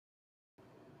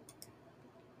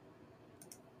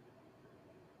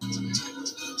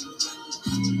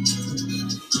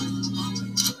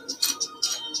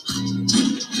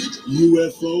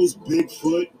UFOs,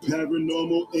 Bigfoot,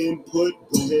 paranormal input.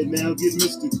 Go ahead now, get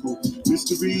mystical.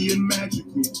 Mystery and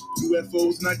magical.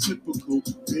 UFOs not typical.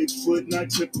 Bigfoot not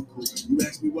typical. You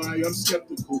ask me why I'm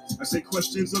skeptical. I say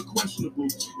questions are questionable.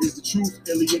 Is the truth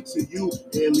alien to you?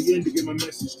 Alien to get my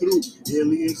message through.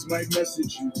 Aliens might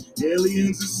message you.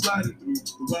 Aliens is sliding through.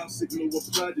 The wild signal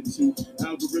applied it to.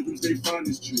 Algorithms they find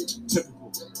is true.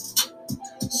 Typical.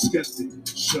 Skeptic.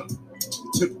 Show.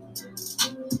 Typical.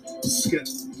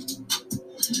 Skeptic.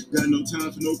 Got no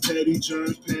time for no petty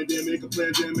germs, pandemic, a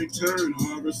pandemic turn.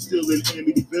 Horror still in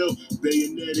Amityville,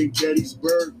 Bayonet in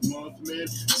Gettysburg, Mothman,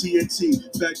 TNT,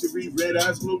 Factory, Red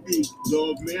Eyes, Glow Beat,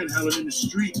 Dog Man howling in the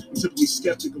street. I'm typically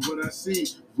skeptic of what I see.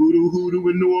 Voodoo Hoodoo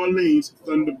in New Orleans,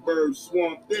 Thunderbird,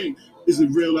 Swamp Thing. Is it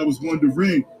real? I was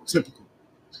wondering. Typical.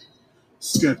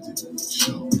 Skeptic,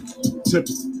 show.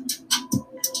 Typical.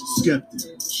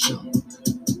 Skeptic, show.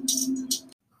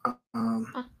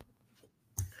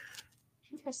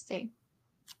 Interesting.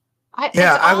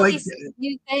 I like these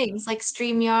new things like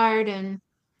StreamYard and.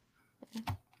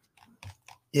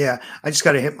 Yeah, I just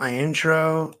got to hit my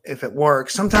intro if it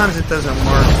works. Sometimes it doesn't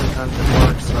work. Sometimes it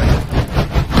works.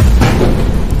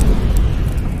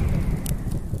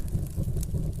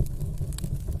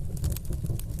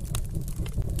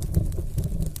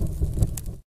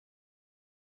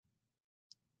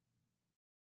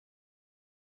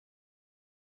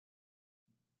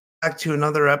 Back to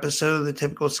another episode of the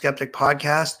Typical Skeptic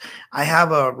Podcast. I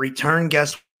have a return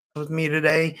guest with me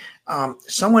today,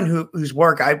 someone whose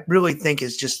work I really think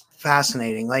is just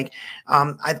fascinating. Like,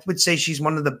 I would say she's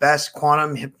one of the best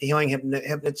quantum healing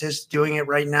hypnotists doing it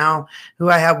right now. Who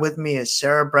I have with me is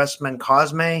Sarah Breskman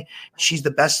Cosme. She's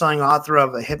the best-selling author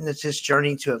of A Hypnotist's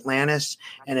Journey to Atlantis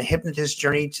and A Hypnotist's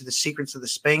Journey to the Secrets of the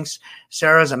Sphinx.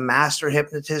 Sarah is a master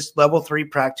hypnotist, level 3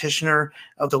 practitioner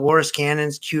of Dolores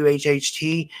Cannon's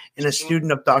QHHT, and a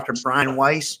student of Dr. Brian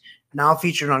Weiss. Now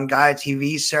featured on Gaia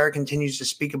TV, Sarah continues to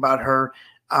speak about her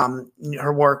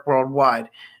work worldwide.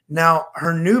 Now,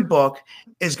 her new book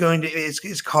is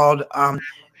called A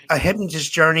Hypnotist's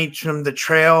Journey from the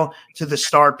Trail to the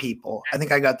Star People. I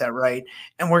think I got that right.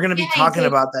 And we're going to be talking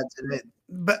about that today.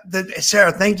 But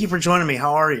Sarah, thank you for joining me.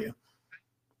 How are you?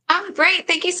 I'm great.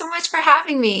 Thank you so much for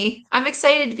having me. I'm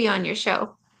excited to be on your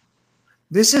show.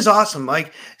 This is awesome.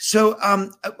 Like, so,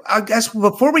 I guess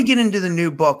before we get into the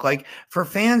new book, like for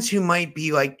fans who might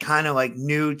be like kind of like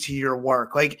new to your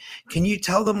work, like, can you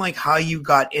tell them like how you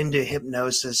got into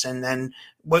hypnosis and then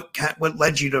what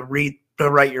led you to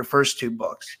write your first two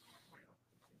books?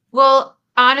 Well,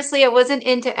 honestly, I wasn't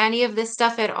into any of this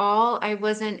stuff at all. I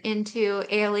wasn't into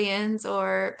aliens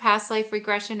or past life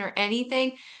regression or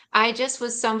anything. I just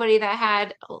was somebody that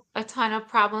had a ton of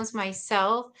problems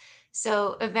myself.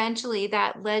 So eventually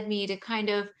that led me to kind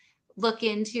of look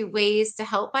into ways to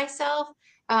help myself.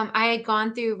 I had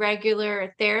gone through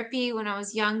regular therapy when I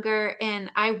was younger, and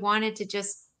I wanted to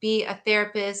just be a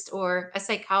therapist or a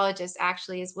psychologist,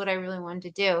 actually, is what I really wanted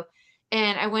to do.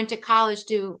 And I went to college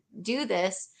to do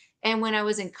this. And when I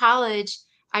was in college,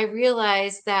 I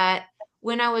realized that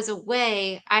when I was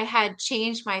away, I had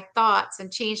changed my thoughts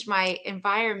and changed my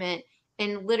environment.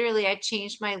 And literally, I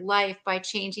changed my life by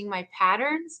changing my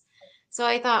patterns. So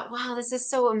I thought, wow, this is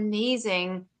so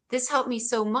amazing. This helped me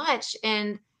so much.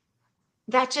 And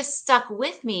that just stuck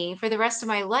with me for the rest of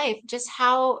my life, just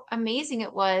how amazing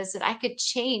it was that I could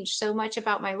change so much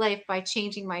about my life by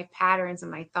changing my patterns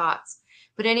and my thoughts.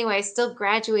 But anyway, I still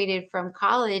graduated from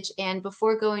college. And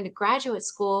before going to graduate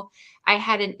school, I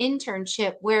had an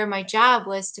internship where my job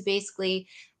was to basically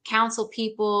counsel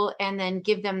people and then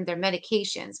give them their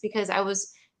medications because I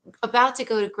was about to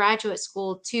go to graduate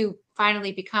school to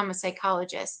finally become a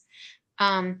psychologist.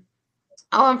 Oh,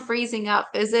 I'm freezing up.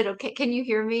 Is it okay? Can you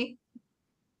hear me?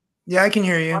 Yeah, I can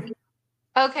hear you.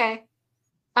 Okay.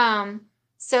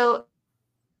 So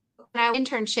when I was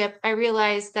internship, I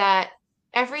realized that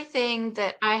everything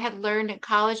that I had learned in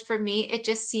college for me, it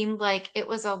just seemed like it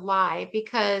was a lie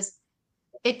because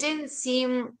it didn't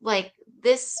seem like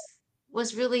this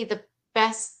was really the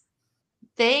best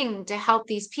thing to help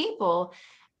these people.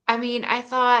 I mean, I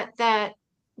thought that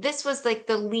this was like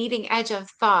the leading edge of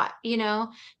thought,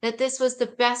 that this was the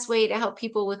best way to help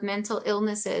people with mental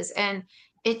illnesses. And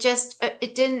it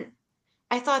didn't,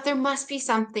 I thought there must be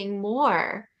something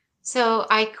more. So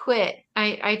I quit.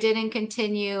 I didn't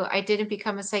continue. I didn't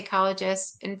become a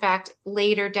psychologist. In fact,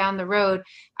 later down the road,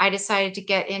 I decided to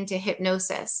get into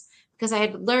hypnosis because I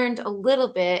had learned a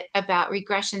little bit about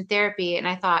regression therapy. And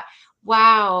I thought,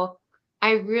 wow,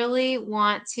 I really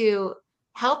want to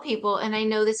help people. And I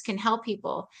know this can help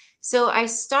people. So I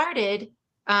started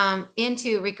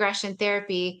into regression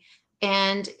therapy.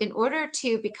 And in order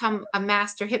to become a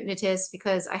master hypnotist,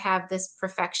 because I have this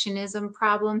perfectionism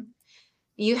problem,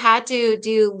 you had to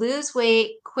do lose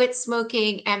weight, quit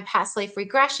smoking, and past life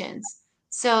regressions.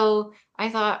 So I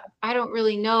thought, I don't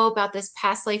really know about this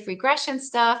past life regression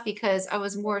stuff because I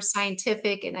was more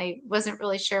scientific and I wasn't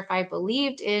really sure if I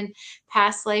believed in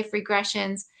past life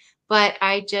regressions, but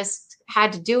I just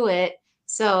had to do it.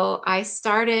 So I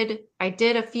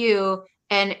did a few,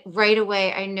 and right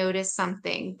away I noticed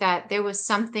something, that there was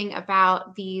something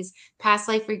about these past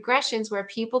life regressions where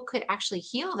people could actually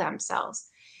heal themselves.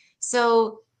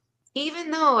 So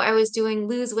even though I was doing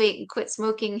lose weight and quit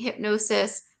smoking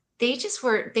hypnosis,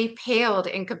 they paled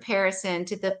in comparison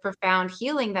to the profound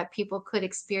healing that people could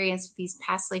experience with these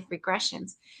past life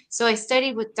regressions. So I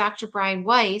studied with Dr. Brian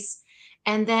Weiss,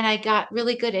 and then I got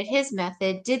really good at his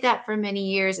method, did that for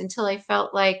many years until I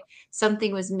felt like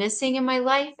something was missing in my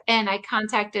life. And I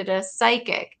contacted a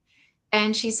psychic,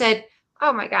 and she said,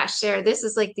 "Oh my gosh, Sarah, this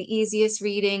is like the easiest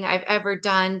reading I've ever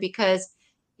done because,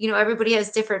 everybody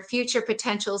has different future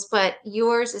potentials, but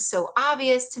yours is so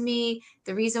obvious to me.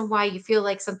 The reason why you feel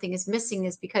like something is missing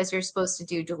is because you're supposed to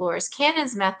do Dolores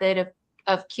Cannon's method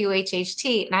of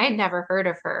QHHT." And I had never heard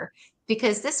of her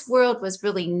because this world was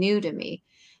really new to me.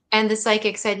 And the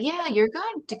psychic said, "Yeah, you're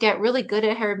going to get really good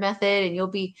at her method, and you'll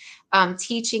be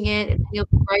teaching it, and you'll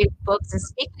be writing books and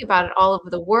speaking about it all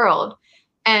over the world."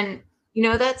 And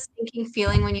that sinking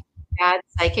feeling when you have bad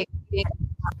psychic reading,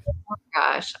 oh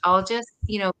gosh, I'll just,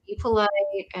 be polite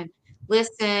and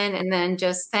listen and then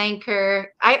just thank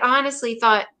her. I honestly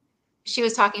thought she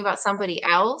was talking about somebody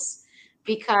else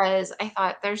because I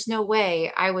thought there's no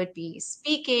way I would be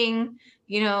speaking,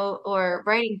 or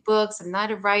writing books. I'm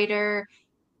not a writer.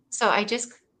 So I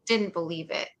just didn't believe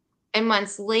it. And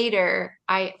months later,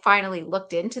 I finally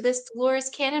looked into this Dolores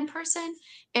Cannon person.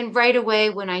 And right away,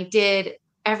 when I did,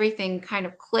 everything kind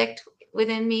of clicked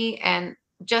within me. And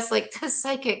just like the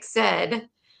psychic said,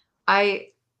 I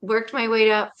worked my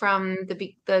way up from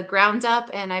the ground up,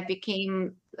 and I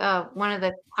became one of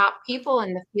the top people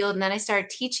in the field. And then I started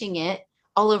teaching it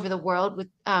all over the world with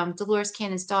Dolores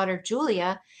Cannon's daughter,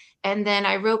 Julia. And then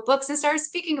I wrote books and started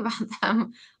speaking about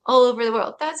them all over the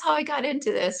world. That's how I got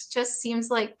into this. Just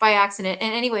seems like by accident.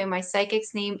 And anyway, my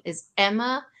psychic's name is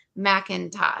Emma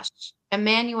McIntosh,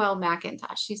 Emmanuel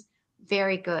McIntosh. She's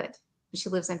very good. She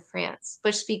lives in France,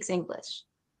 but speaks English.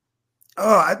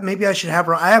 Oh, maybe I should have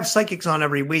her. I have psychics on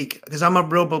every week because I'm a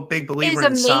real big It is believer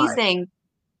in psi. amazing.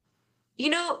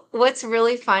 What's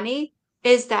really funny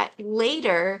is that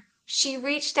later she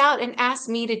reached out and asked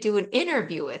me to do an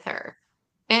interview with her.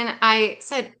 And I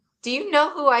said, "Do you know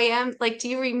who I am? Like, do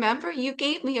you remember? You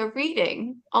gave me a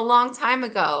reading a long time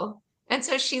ago." And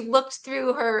so she looked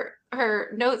through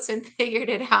her notes and figured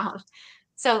it out.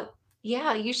 So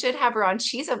yeah, you should have her on.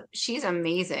 She's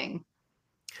amazing.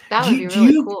 That would Do be you do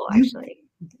really you cool, do you, actually.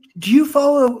 do you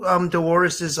follow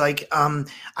Dolores's like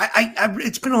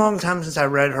it's been a long time since I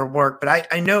read her work, but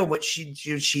I know what she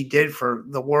did for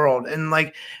the world. And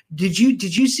like, did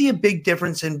you see a big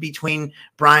difference in between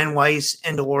Brian Weiss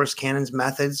and Dolores Cannon's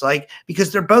methods? Like,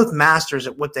 because they're both masters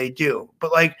at what they do,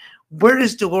 but like, where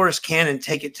does Dolores Cannon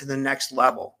take it to the next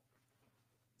level?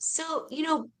 So,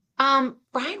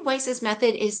 Brian Weiss's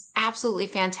method is absolutely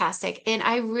fantastic. And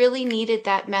I really needed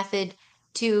that method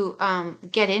to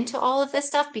get into all of this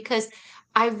stuff because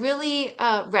I really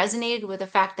resonated with the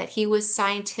fact that he was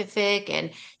scientific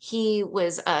and he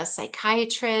was a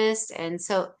psychiatrist. And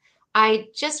so I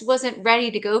just wasn't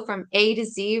ready to go from A to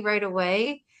Z right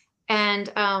away. And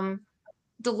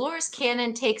Dolores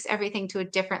Cannon takes everything to a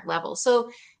different level.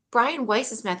 So Brian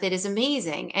Weiss's method is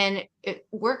amazing and it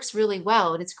works really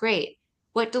well and it's great.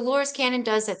 What Dolores Cannon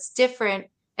does that's different,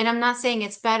 and I'm not saying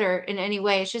it's better in any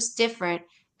way, it's just different,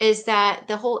 is that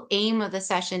the whole aim of the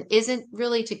session isn't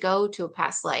really to go to a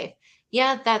past life.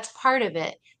 Yeah, that's part of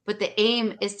it, but the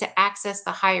aim is to access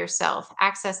the higher self,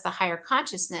 access the higher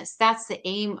consciousness. That's the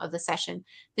aim of the session.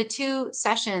 The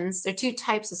two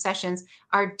types of sessions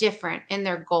are different in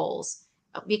their goals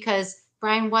because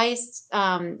Brian Weiss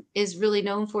is really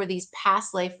known for these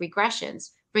past life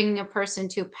regressions, bringing a person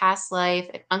to a past life,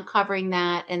 uncovering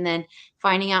that, and then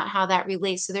finding out how that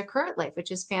relates to their current life, which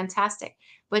is fantastic.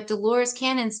 But Dolores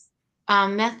Cannon's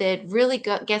method really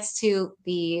gets to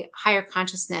the higher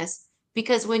consciousness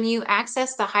because when you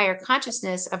access the higher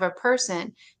consciousness of a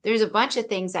person, there's a bunch of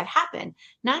things that happen.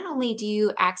 Not only do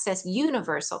you access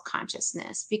universal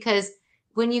consciousness, because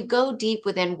when you go deep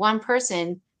within one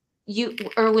person, you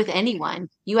or with anyone,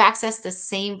 you access the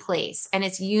same place and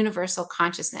it's universal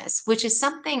consciousness, which is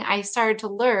something I started to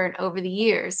learn over the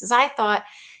years. As I thought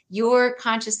your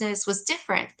consciousness was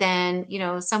different than,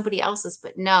 somebody else's,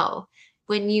 but no.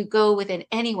 when you go within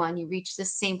anyone, you reach the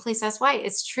same place. That's why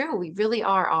it's true. We really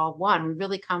are all one. We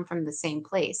really come from the same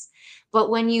place. But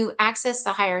when you access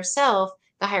the higher self,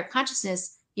 the higher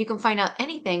consciousness, you can find out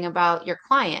anything about your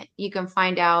client. You can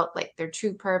find out like their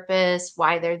true purpose,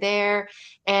 why they're there,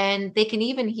 and they can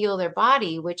even heal their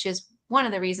body, which is one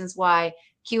of the reasons why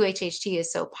QHHT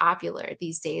is so popular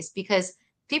these days, because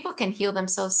people can heal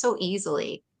themselves so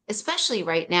easily, especially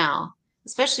right now,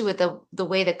 especially with the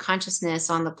way the consciousness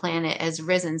on the planet has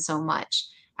risen so much.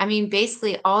 I mean,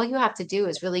 basically all you have to do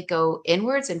is really go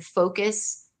inwards and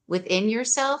focus within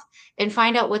yourself and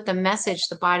find out what the message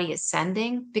the body is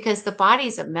sending, because the body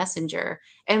is a messenger.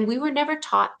 And we were never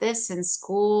taught this in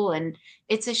school. And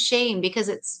it's a shame, because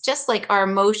it's just like our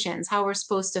emotions, how we're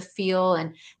supposed to feel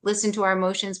and listen to our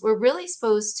emotions. We're really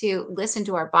supposed to listen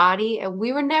to our body. And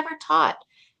we were never taught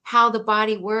how the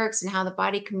body works and how the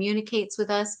body communicates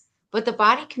with us. But the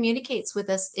body communicates with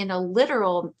us in a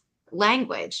literal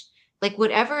language. Like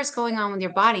whatever is going on with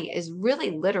your body is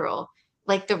really literal.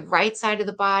 Like the right side of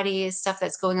the body is stuff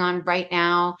that's going on right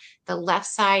now. The left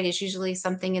side is usually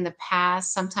something in the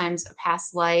past, sometimes a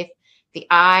past life. The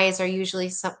eyes are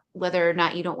usually whether or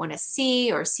not you don't want to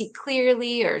see, or see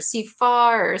clearly, or see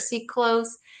far, or see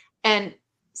close. And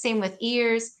same with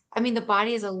ears. I mean, the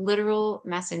body is a literal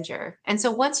messenger. And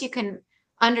so once you can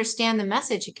understand the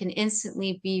message, it can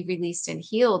instantly be released and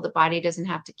healed. The body doesn't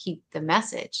have to keep the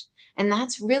message. And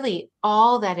that's really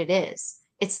all that it is.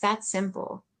 It's that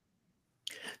simple.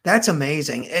 That's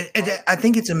amazing. I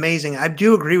think it's amazing. I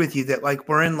do agree with you that like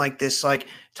we're in like this like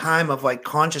time of like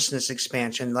consciousness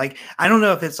expansion. Like I don't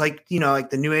know if it's like, you know, like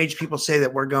the new age people say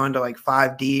that we're going to like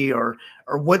 5D or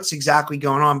what's exactly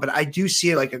going on, but I do see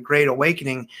it like a great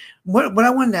awakening. What I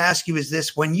wanted to ask you is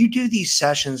this: when you do these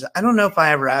sessions, I don't know if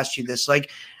I ever asked you this,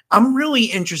 like I'm really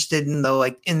interested in the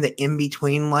like in the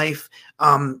in-between life.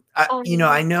 Oh, You know,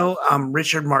 I know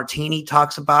Richard Martini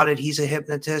talks about it. He's a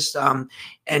hypnotist.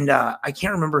 And I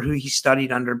can't remember who he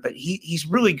studied under, but he's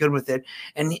really good with it.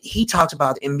 And he talks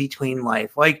about in-between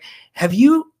life. Like, have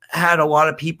you had a lot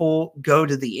of people go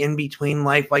to the in-between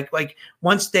life? Like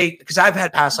once they, because I've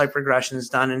had past life regressions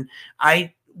done, and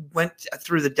I went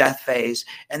through the death phase,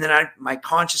 and then my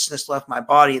consciousness left my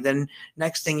body. Then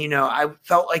next thing you know, I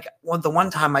felt like the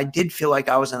one time I did feel like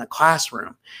I was in a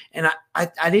classroom, and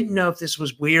I didn't know if this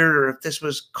was weird or if this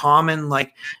was common.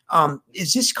 Like,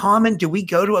 is this common? Do we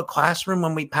go to a classroom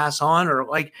when we pass on, or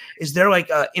like, is there like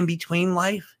a in between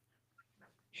life?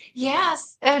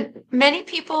 yes. And many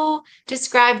people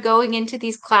describe going into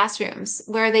these classrooms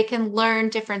where they can learn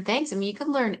different things. I mean, you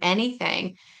can learn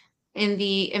anything in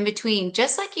the in between,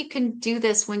 just like you can do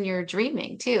this when you're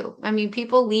dreaming too. I mean,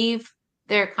 people leave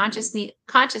their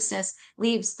consciousness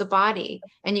leaves the body,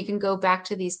 and you can go back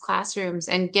to these classrooms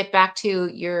and get back to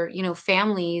your,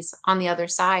 families on the other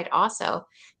side also.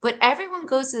 But everyone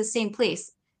goes to the same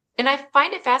place. And I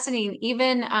find it fascinating,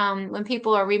 even when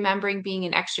people are remembering being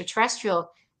an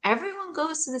extraterrestrial, everyone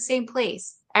goes to the same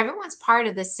place. Everyone's part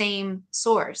of the same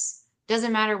source.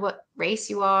 Doesn't matter what race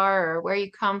you are or where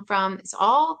you come from, it's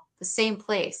all the same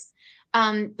place.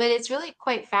 But it's really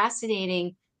quite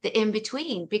fascinating, the in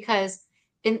between, because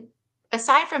in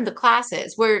aside from the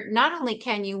classes, where not only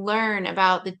can you learn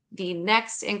about the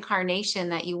next incarnation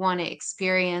that you want to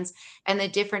experience and the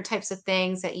different types of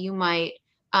things that you might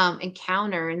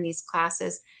encounter in these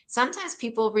classes, sometimes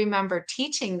people remember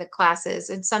teaching the classes,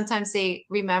 and sometimes they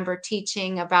remember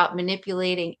teaching about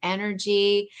manipulating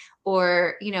energy,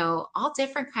 or all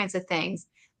different kinds of things.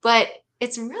 But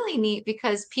it's really neat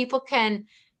because people can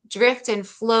drift and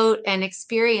float and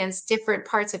experience different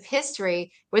parts of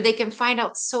history where they can find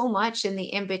out so much in the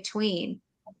in between.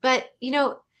 But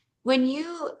when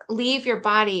you leave your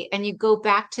body and you go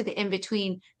back to the in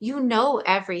between, you know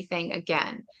everything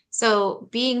again. So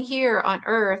being here on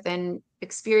earth and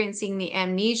experiencing the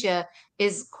amnesia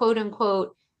is quote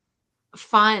unquote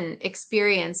fun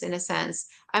experience, in a sense.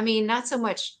 I mean, not so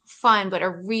much fun, but a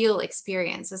real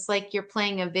experience. It's like you're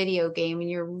playing a video game and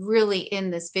you're really in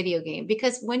this video game,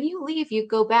 because when you leave, you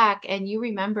go back and you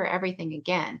remember everything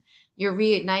again. You're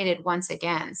reignited once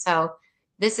again. So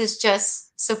this is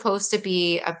just supposed to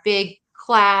be a big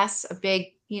class, a big,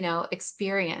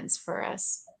 experience for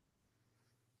us.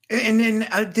 And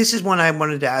then this is one I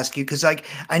wanted to ask you, because like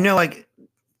I know like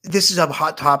this is a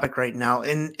hot topic right now,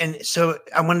 and so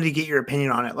I wanted to get your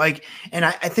opinion on it. Like, and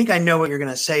I think I know what you're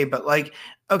gonna say, but like,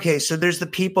 okay, so there's the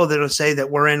people that'll say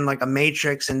that we're in like a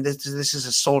matrix and this is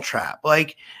a soul trap.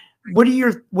 Like, what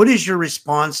is your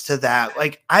response to that?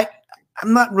 Like, I'm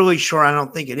not really sure. I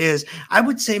don't think it is. I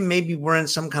would say maybe we're in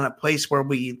some kind of place where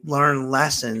we learn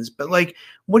lessons, but like,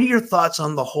 what are your thoughts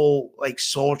on the whole like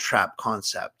soul trap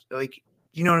concept? Like,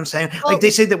 You know what I'm saying? Like Well, they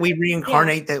say that we yeah.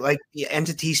 reincarnate, that like the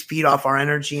entities feed off our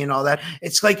energy and all that.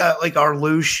 It's like our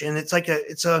loosh, and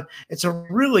it's a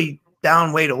really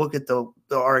down way to look at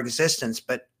our existence.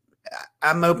 But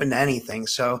I'm open to anything,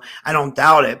 so I don't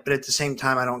doubt it. But at the same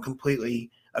time, I don't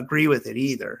completely agree with it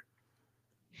either.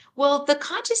 Well, the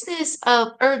consciousness of,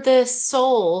 or the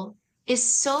soul is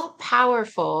so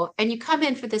powerful, and you come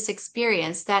in for this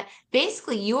experience that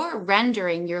basically you're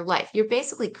rendering your life. You're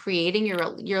basically creating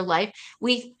your life.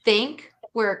 We think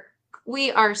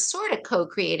we are sort of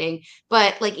co-creating,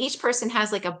 but like each person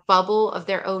has like a bubble of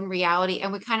their own reality,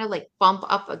 and we kind of like bump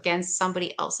up against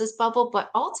somebody else's bubble,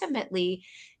 but ultimately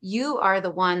you are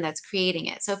the one that's creating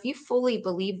it. So if you fully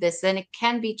believe this, then it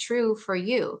can be true for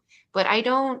you. But I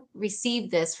don't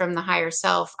receive this from the higher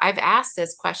self. I've asked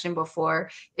this question before,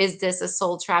 is this a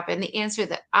soul trap? And the answer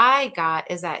that I got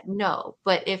is that no.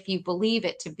 But if you believe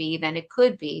it to be, then it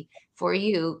could be for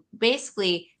you.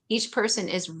 Basically, each person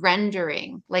is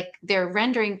rendering, like they're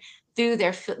rendering through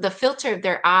the filter of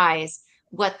their eyes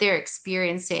what they're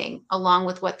experiencing along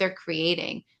with what they're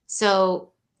creating.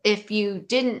 So if you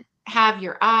didn't have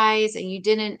your eyes and you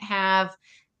didn't have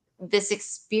this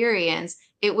experience,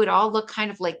 it would all look kind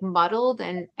of like muddled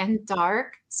and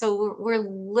dark. So we're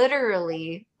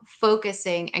literally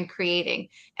focusing and creating.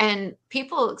 And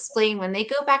people explain when they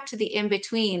go back to the in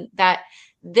between that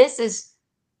this is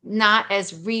not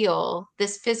as real.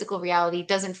 This physical reality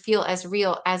doesn't feel as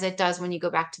real as it does when you go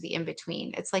back to the in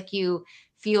between. It's like you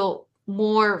feel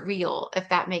more real, if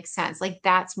that makes sense. Like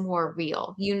that's more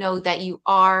real. You know that you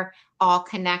are all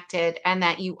connected and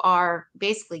that you are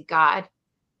basically God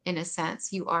in a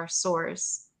sense. You are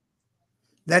source.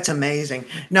 That's amazing.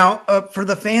 Now, for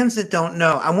the fans that don't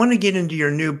know, I want to get into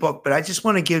your new book, but I just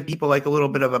want to give people like a little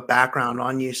bit of a background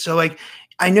on you. So, like,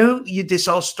 I know this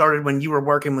all started when you were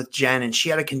working with Jen, and she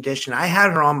had a condition. I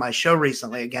had her on my show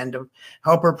recently again to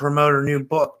help her promote her new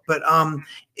book. But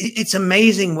it's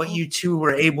amazing what you two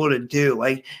were able to do.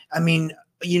 Like, I mean,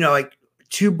 like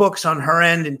 2 books on her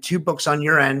end and 2 books on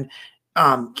your end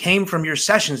came from your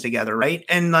sessions together, right?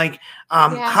 And like,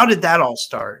 Yeah. how did that all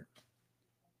start?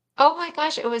 Oh my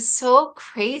gosh, it was so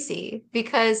crazy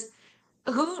because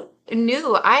who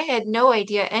knew? I had no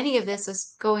idea any of this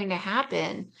was going to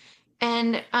happen.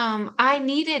 And I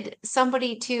needed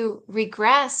somebody to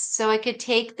regress so I could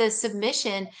take the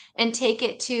submission and take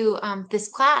it to this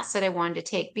class that I wanted to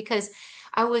take because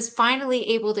I was finally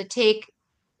able to take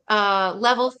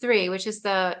level 3, which is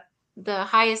the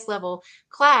highest level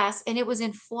class, and it was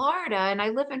in Florida, and I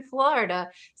live in Florida,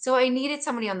 so I needed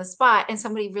somebody on the spot and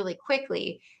somebody really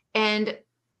quickly. And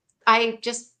I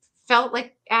just felt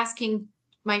like asking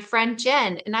my friend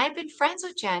Jen, and I've been friends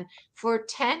with Jen for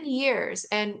 10 years,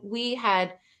 and we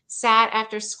had sat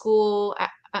after school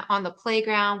on the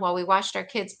playground while we watched our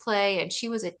kids play, and she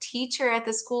was a teacher at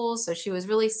the school, so she was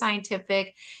really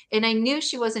scientific, and I knew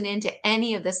she wasn't into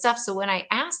any of this stuff. So when I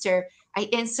asked her, I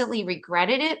instantly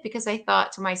regretted it because I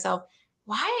thought to myself,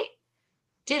 why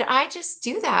did I just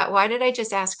do that? Why did I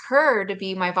just ask her to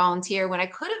be my volunteer when I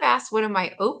could have asked one of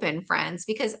my open friends?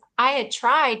 Because I had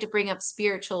tried to bring up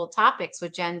spiritual topics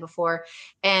with Jen before,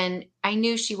 and I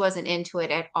knew she wasn't into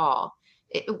it at all.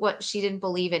 What she didn't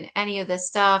believe in any of this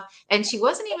stuff, and she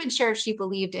wasn't even sure if she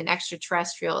believed in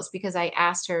extraterrestrials because I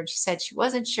asked her, and she said she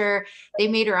wasn't sure. They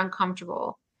made her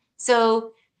uncomfortable.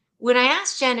 So when I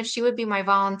asked Jen if she would be my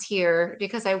volunteer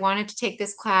because I wanted to take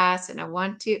this class and I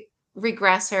want to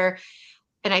regress her,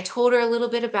 and I told her a little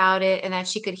bit about it and that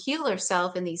she could heal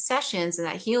herself in these sessions and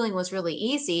that healing was really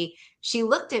easy. She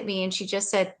looked at me and she just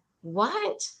said,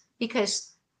 "What?"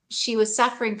 Because she was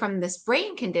suffering from this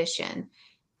brain condition.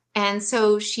 And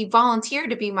so she volunteered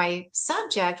to be my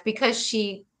subject because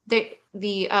the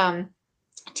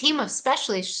team of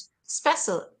specialists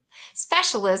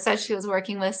that she was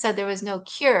working with said there was no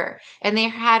cure, and they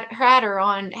had her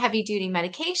on heavy duty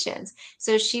medications.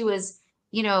 So she was,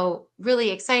 really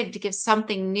excited to give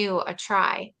something new a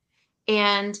try.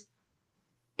 And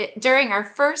during our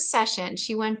first session,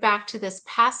 she went back to this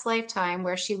past lifetime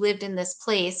where she lived in this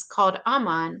place called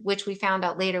Aman, which we found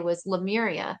out later was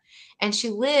Lemuria. And she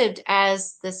lived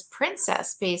as this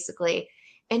princess, basically,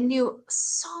 and knew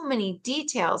so many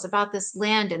details about this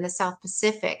land in the South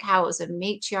Pacific, how it was a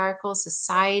matriarchal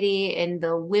society, and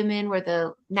the women were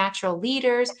the natural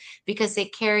leaders because they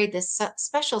carried this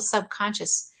special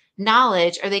subconscious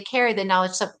knowledge, or they carried the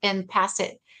knowledge and pass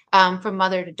it from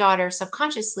mother to daughter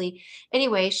subconsciously.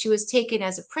 Anyway, she was taken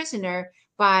as a prisoner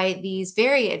by these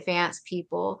very advanced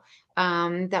people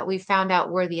that we found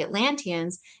out were the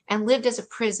Atlanteans, and lived as a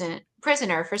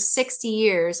prisoner for 60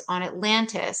 years on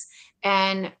Atlantis.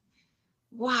 And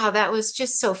wow, that was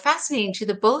just so fascinating to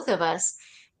the both of us.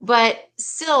 But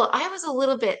still, I was a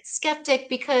little bit skeptic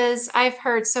because I've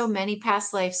heard so many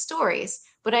past life stories.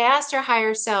 But I asked her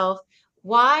higher self,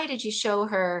 why did you show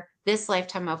her this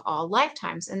lifetime of all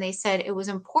lifetimes? And they said it was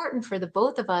important for the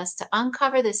both of us to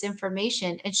uncover this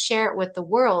information and share it with the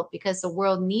world because the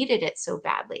world needed it so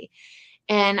badly.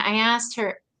 And I asked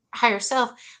her higher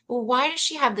self, well, why does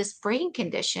she have this brain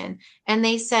condition? And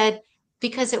they said,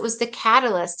 because it was the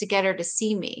catalyst to get her to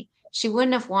see me. She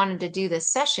wouldn't have wanted to do this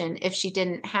session if she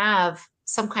didn't have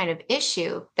some kind of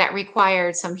issue that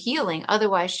required some healing.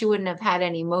 Otherwise, she wouldn't have had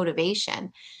any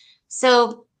motivation.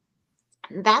 So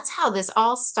that's how this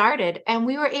all started. And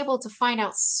we were able to find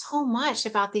out so much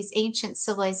about these ancient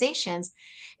civilizations.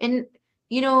 And,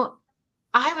 you know,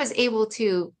 I was able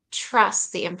to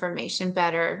trust the information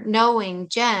better, knowing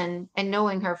Jen and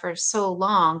knowing her for so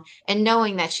long, and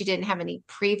knowing that she didn't have any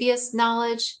previous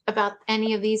knowledge about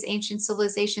any of these ancient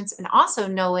civilizations, and also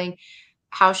knowing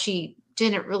how she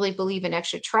didn't really believe in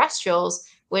extraterrestrials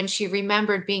when she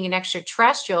remembered being an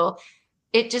extraterrestrial.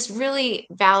 It just really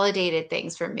validated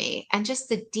things for me. And just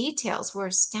the details were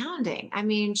astounding. I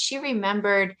mean, she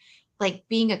remembered like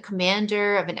being a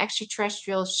commander of an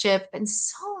extraterrestrial ship and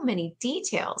so many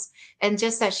details. And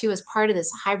just that she was part of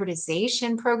this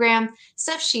hybridization program,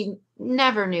 stuff she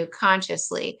never knew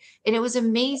consciously. And it was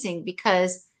amazing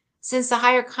because since the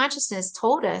higher consciousness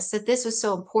told us that this was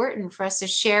so important for us to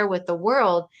share with the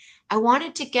world, I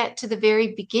wanted to get to the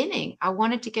very beginning. I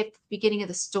wanted to get to the beginning of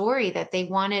the story that they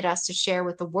wanted us to share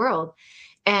with the world.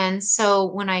 And so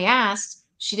when I asked,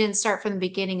 she didn't start from the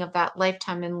beginning of that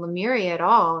lifetime in Lemuria at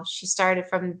all. She started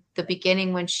from the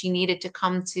beginning when she needed to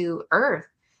come to Earth,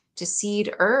 to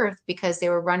seed Earth because they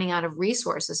were running out of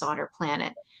resources on her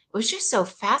planet. It was just so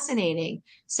fascinating.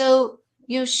 So,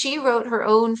 she wrote her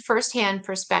own firsthand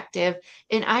perspective,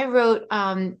 and I wrote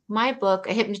my book,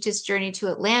 A Hypnotist's Journey to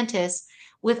Atlantis,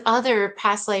 with other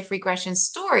past life regression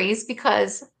stories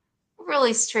because,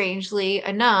 really strangely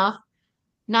enough,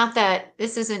 not that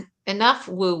this isn't enough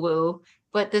woo woo,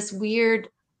 but this weird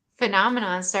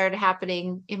phenomenon started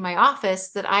happening in my office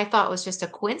that I thought was just a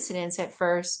coincidence at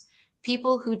first.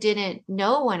 People who didn't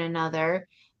know one another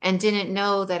and didn't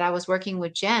know that I was working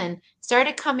with Jen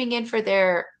started coming in for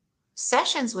their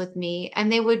sessions with me, and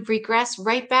they would regress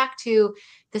right back to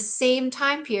the same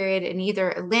time period in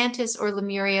either Atlantis or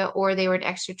Lemuria, or they were an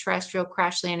extraterrestrial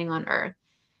crash landing on Earth.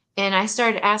 And I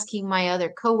started asking my other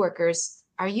coworkers,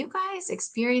 are you guys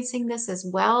experiencing this as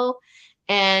well?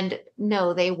 And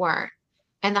no, they weren't.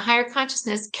 And the higher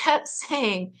consciousness kept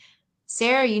saying,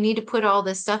 Sarah, you need to put all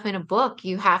this stuff in a book.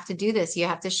 You have to do this. You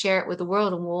have to share it with the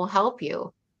world, and we'll help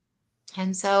you.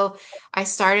 And so I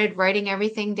started writing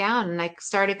everything down, and I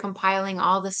started compiling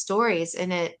all the stories.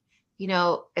 And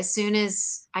as soon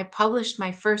as I published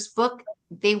my first book,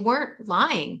 they weren't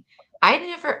lying.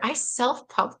 I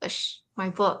self-publish my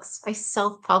books. I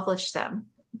self-publish them.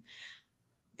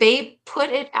 They put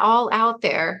it all out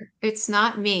there. It's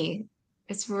not me.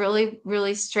 It's really,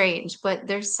 really strange, but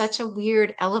there's such a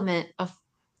weird element of,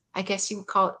 I guess you would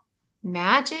call it,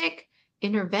 magic,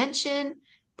 intervention,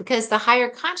 because the higher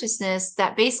consciousness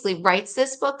that basically writes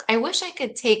this book, I wish I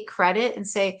could take credit and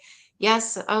say,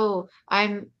 yes, oh,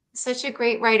 I'm such a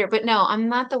great writer. But no, I'm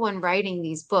not the one writing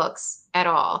these books at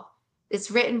all. It's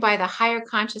written by the higher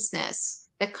consciousness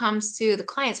that comes to the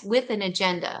clients with an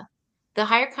agenda. The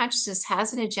higher consciousness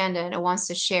has an agenda and it wants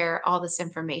to share all this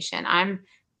information. I'm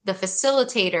the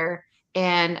facilitator,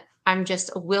 and I'm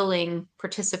just a willing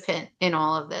participant in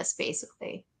all of this,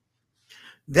 basically.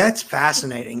 That's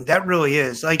fascinating. That really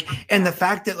is. Like, and the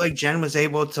fact that like Jen was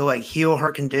able to like heal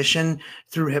her condition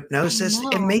through hypnosis,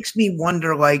 it makes me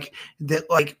wonder like that,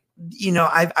 like,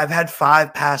 I've had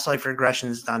 5 past life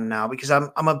regressions done now because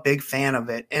I'm a big fan of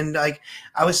it. And like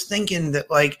I was thinking that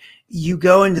like you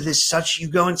go in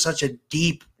such a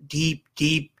deep, deep,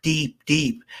 deep, deep,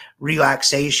 deep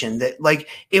relaxation that like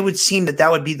it would seem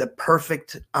that would be the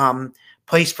perfect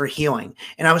place for healing.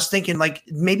 And I was thinking like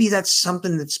maybe that's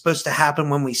something that's supposed to happen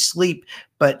when we sleep,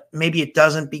 but maybe it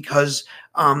doesn't because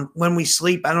when we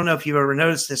sleep, I don't know if you've ever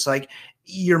noticed this, like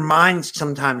your mind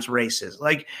sometimes races.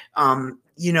 Like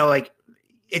like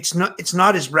it's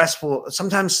not as restful.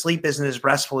 Sometimes sleep isn't as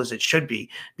restful as it should be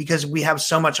because we have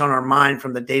so much on our mind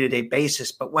from the day-to-day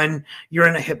basis. But when you're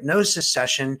in a hypnosis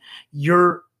session,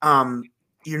 you're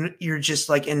just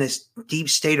like in this deep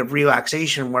state of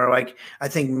relaxation where like I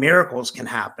think miracles can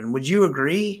happen. Would you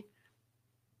agree?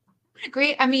 I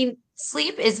agree. I mean,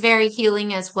 sleep is very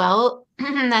healing as well.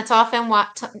 That's often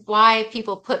why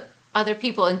people put other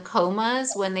people in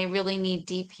comas when they really need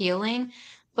deep healing.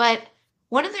 But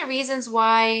one of the reasons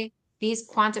why these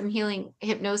quantum healing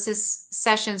hypnosis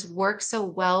sessions work so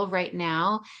well right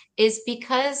now is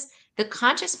because the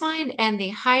conscious mind and the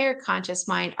higher conscious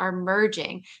mind are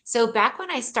merging. So back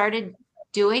when I started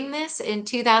doing this in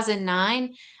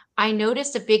 2009, I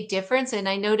noticed a big difference. And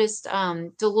I noticed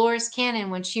Dolores Cannon,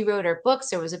 when she wrote her books,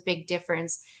 there was a big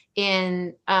difference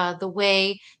in the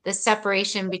way the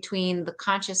separation between the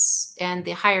conscious and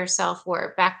the higher self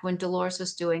were back when Dolores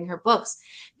was doing her books,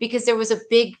 because there was a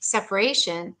big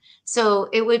separation. So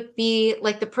it would be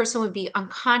like the person would be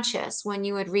unconscious when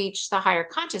you would reach the higher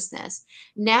consciousness.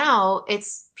 Now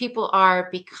it's people are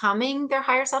becoming their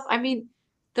higher self. I mean,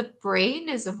 the brain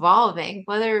is evolving,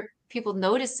 whether people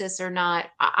notice this or not.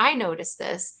 I notice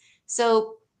this.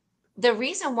 So the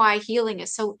reason why healing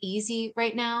is so easy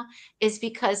right now is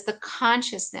because the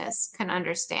consciousness can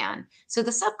understand. So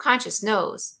the subconscious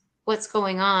knows what's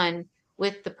going on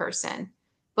with the person.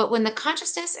 But when the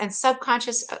consciousness and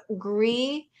subconscious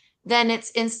agree, then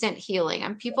it's instant healing.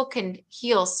 And people can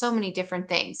heal so many different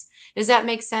things. Does that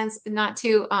make sense? Not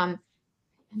to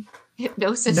No,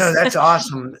 hypnosis. that's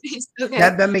awesome. Okay.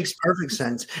 That makes perfect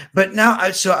sense. But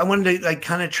now, so I wanted to like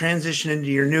kind of transition into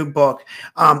your new book,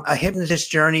 A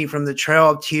Hypnotist Journey from the Trail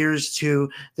of Tears to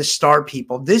the Star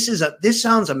People. This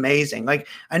sounds amazing. Like,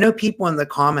 I know people in the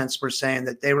comments were saying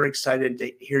that they were excited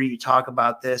to hear you talk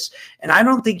about this, and I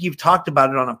don't think you've talked about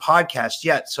it on a podcast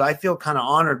yet. So I feel kind of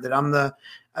honored that I'm the,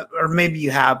 or maybe you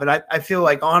have, but I feel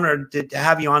like honored to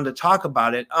have you on to talk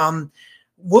about it.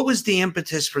 What was the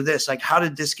impetus for this? Like, how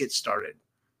did this get started?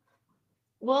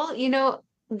 Well,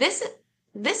 this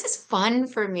is fun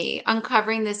for me,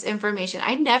 uncovering this information.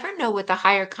 I never know what the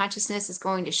higher consciousness is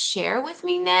going to share with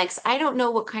me next. I don't know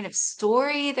what kind of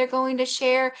story they're going to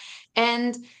share.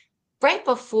 And right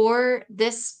before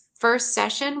this first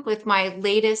session with my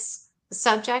latest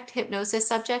subject, hypnosis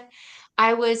subject,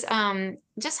 I was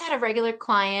just had a regular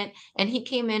client, and he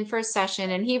came in for a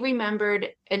session, and he remembered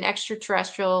an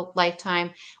extraterrestrial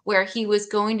lifetime where he was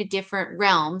going to different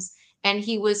realms, and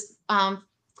he was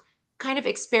kind of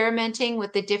experimenting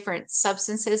with the different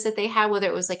substances that they had, whether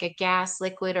it was like a gas,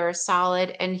 liquid, or a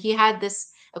solid. And he had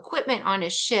this equipment on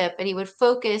his ship, and he would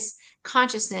focus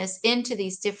consciousness into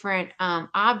these different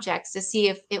objects to see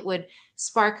if it would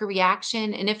spark a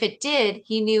reaction. And if it did,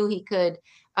 he knew he could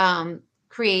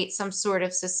create some sort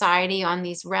of society on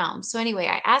these realms. So anyway,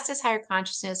 I asked his higher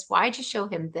consciousness, why'd you show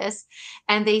him this?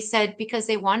 And they said, because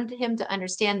they wanted him to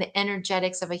understand the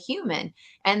energetics of a human,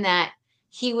 and that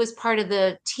he was part of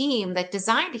the team that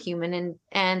designed a human,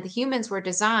 and the humans were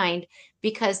designed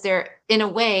because they're in a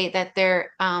way that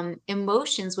their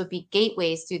emotions would be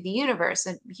gateways through the universe,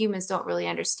 and humans don't really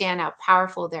understand how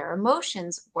powerful their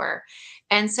emotions were.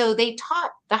 And so the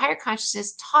higher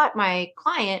consciousness taught my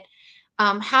client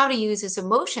how to use his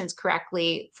emotions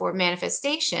correctly for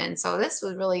manifestation. So this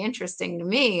was really interesting to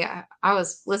me. I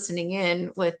was listening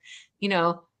in with, you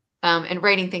know, and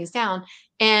writing things down.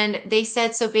 And they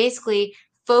said, so basically,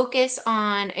 focus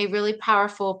on a really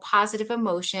powerful positive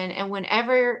emotion. And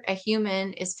whenever a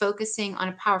human is focusing on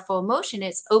a powerful emotion,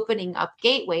 it's opening up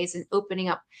gateways and opening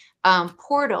up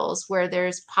portals where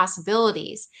there's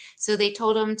possibilities. So they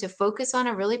told him to focus on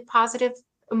a really positive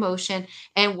emotion.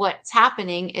 And what's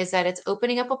happening is that it's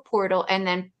opening up a portal, and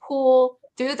then pull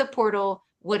through the portal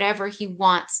whatever he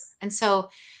wants. And so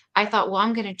I thought, well,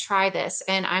 I'm going to try this,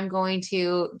 and I'm going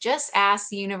to just ask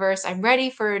the universe. I'm ready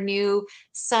for a new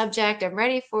subject. I'm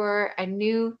ready for a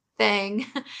new thing.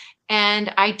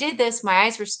 And I did this. My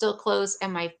eyes were still closed,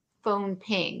 and my phone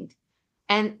pinged.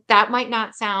 And that might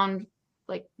not sound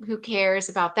like, who cares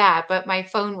about that? But my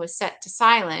phone was set to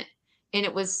silent, and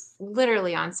it was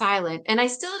literally on silent. And I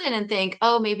still didn't think,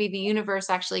 oh, maybe the universe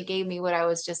actually gave me what I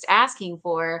was just asking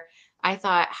for. I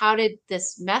thought, how did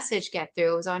this message get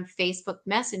through? It was on Facebook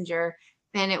Messenger,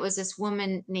 and it was this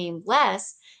woman named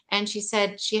Les. And she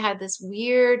said she had this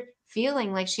weird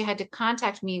feeling like she had to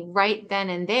contact me right then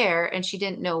and there, and she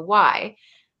didn't know why.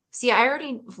 See, I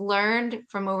already learned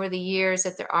from over the years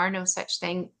that there are no such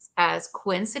things as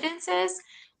coincidences.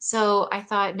 So I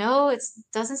thought, no, it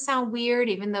doesn't sound weird,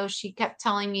 even though she kept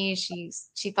telling me she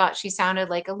thought she sounded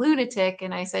like a lunatic.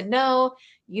 And I said, no,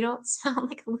 you don't sound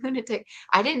like a lunatic.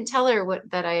 I didn't tell her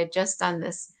that I had just done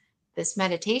this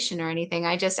meditation or anything.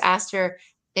 I just asked her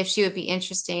if she would be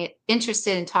interested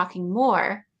in talking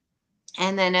more.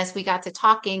 And then as we got to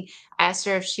talking, I asked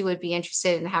her if she would be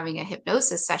interested in having a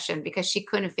hypnosis session, because she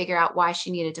couldn't figure out why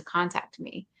she needed to contact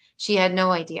me. She had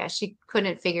no idea. She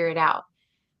couldn't figure it out.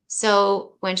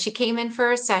 So when she came in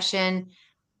for a session,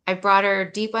 I brought her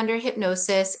deep under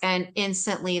hypnosis, and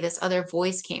instantly this other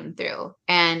voice came through,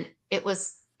 and it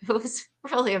was it was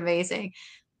really amazing.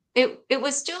 it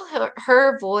was still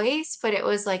her voice, but it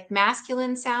was like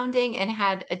masculine sounding and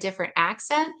had a different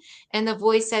accent. And the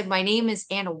voice said, "My name is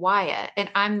Anna Wyatt, and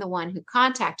I'm the one who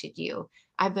contacted you.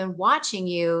 I've been watching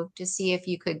you to see if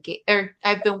you could get, or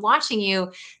I've been watching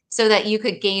you so that you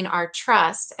could gain our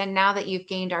trust. And now that you've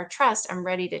gained our trust, I'm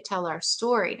ready to tell our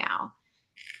story now."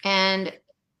 And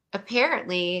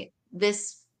apparently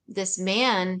this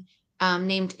man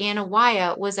named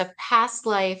Anawaya was a past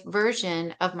life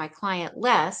version of my client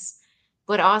Les,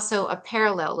 but also a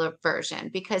parallel version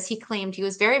because he claimed he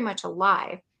was very much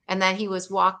alive and that he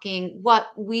was walking what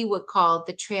we would call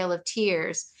the Trail of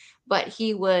Tears, but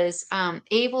he was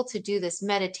able to do this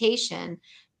meditation,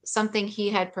 something he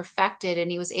had perfected, and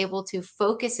he was able to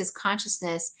focus his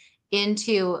consciousness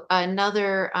into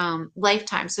another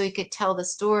lifetime so he could tell the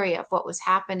story of what was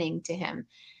happening to him.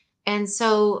 And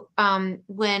so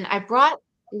when I brought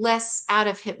Les out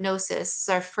of hypnosis,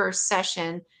 our first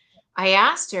session, I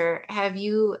asked her, "Have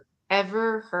you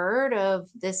ever heard of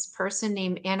this person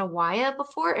named Anawaya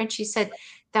before?" And she said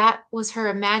that was her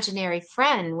imaginary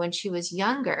friend when she was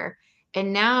younger.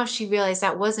 And now she realized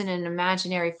that wasn't an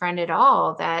imaginary friend at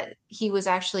all, that he was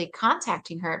actually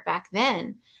contacting her back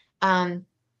then. Um,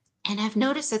 and I've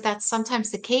noticed that that's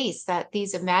sometimes the case, that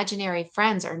these imaginary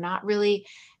friends are not really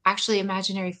actually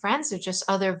imaginary friends. They're just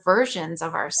other versions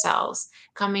of ourselves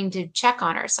coming to check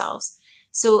on ourselves.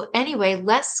 So anyway,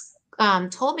 Les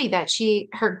told me that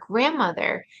her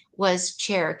grandmother was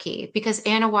Cherokee because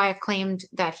Anna Wyatt claimed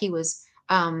that he was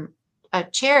a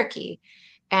Cherokee.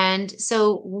 And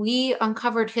so we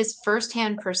uncovered his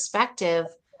firsthand perspective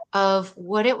of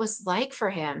what it was like for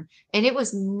him. And it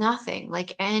was nothing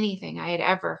like anything I had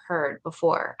ever heard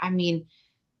before. I mean,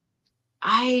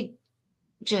 I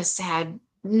just had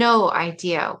no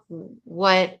idea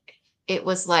what it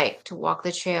was like to walk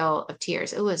the Trail of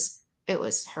Tears. It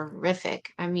was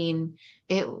horrific. I mean,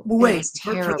 it Well, it wait, was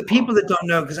for the people terrible. that don't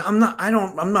know, because I'm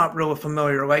not real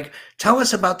familiar. Like, tell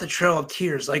us about the Trail of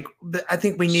Tears. Like, I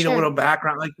think we need a Sure. little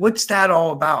background. Like, what's that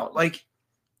all about? Like,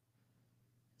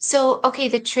 So, okay,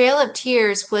 the Trail of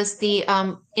Tears was the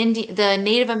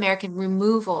Native American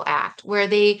Removal Act, where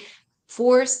they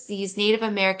forced these Native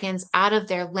Americans out of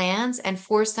their lands and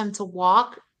forced them to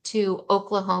walk to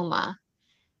Oklahoma.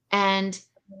 And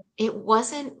it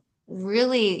wasn't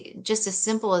really just as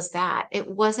simple as that. It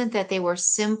wasn't that they were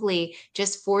simply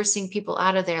just forcing people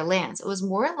out of their lands. It was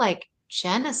more like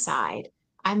genocide.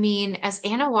 I mean, as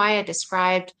Anawaya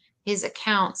described his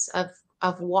accounts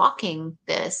of walking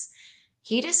this,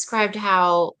 he described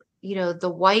how,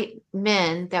 the white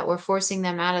men that were forcing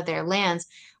them out of their lands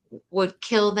would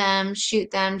kill them,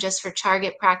 shoot them just for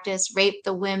target practice, rape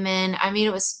the women. I mean,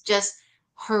 it was just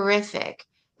horrific.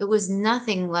 It was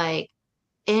nothing like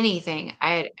anything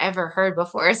I had ever heard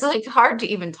before. It's like hard to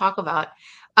even talk about.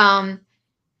 Um,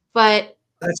 but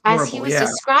that's as he horrible. was Yeah.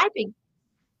 describing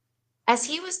as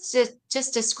he was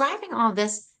just describing all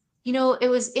this, it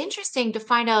was interesting to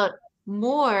find out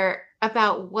more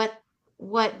about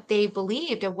what they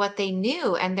believed and what they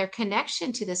knew and their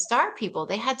connection to the star people.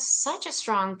 They had such a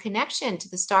strong connection to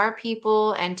the star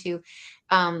people and to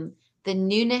the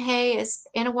Nunahe, as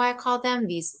Anawaya called them,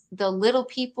 the little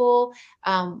people,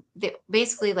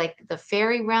 basically like the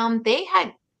fairy realm. They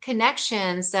had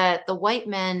connections that the white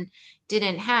men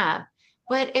didn't have.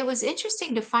 But it was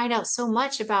interesting to find out so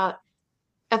much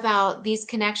about these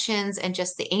connections and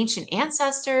just the ancient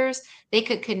ancestors. They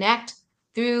could connect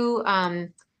through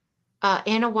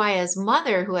Anawaya's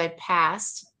mother who had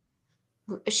passed.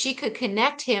 She could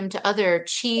connect him to other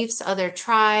chiefs, other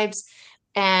tribes,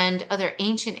 and other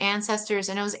ancient ancestors.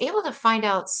 And I was able to find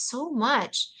out so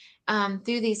much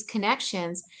through these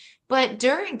connections. But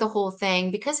during the whole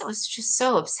thing, because it was just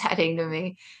so upsetting to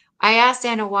me, I asked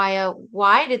Anawaya,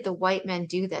 why did the white men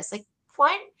do this? Like,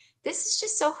 why? This is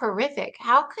just so horrific.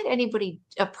 How could anybody,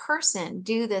 a person,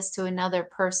 do this to another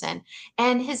person?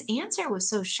 And his answer was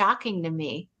so shocking to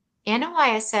me.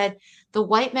 Anawaya said, the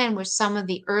white men were some of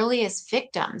the earliest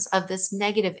victims of this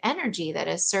negative energy that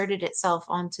asserted itself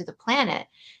onto the planet.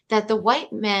 That the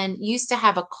white men used to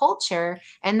have a culture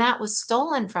and that was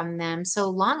stolen from them so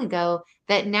long ago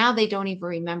that now they don't even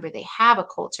remember they have a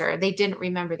culture. They didn't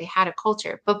remember they had a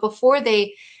culture. But before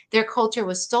their culture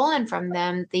was stolen from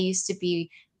them, they used to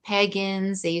be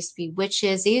pagans, they used to be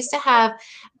witches, they used to have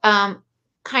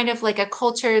kind of like a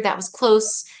culture that was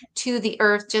close to the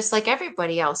earth, just like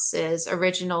everybody else's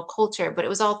original culture, but it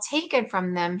was all taken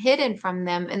from them, hidden from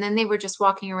them, and then they were just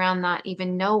walking around not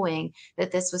even knowing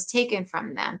that this was taken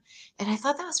from them. And I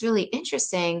thought that was really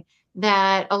interesting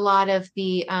that a lot of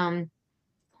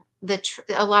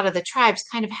a lot of the tribes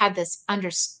kind of had this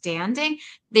understanding.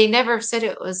 They never said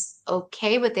it was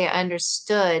okay, but they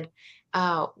understood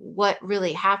what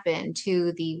really happened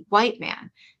to the white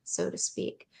man, so to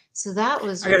speak. So that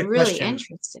was I got a really question.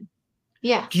 interesting.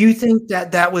 Yeah. Do you think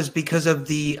that that was because of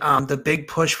the big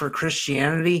push for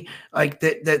Christianity, like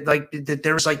that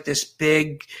there was like this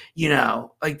big,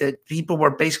 like that people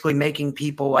were basically making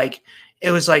people like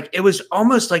it was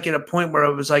almost like at a point where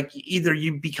it was like either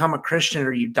you become a Christian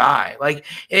or you die. Like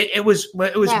it was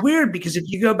Yeah. weird because if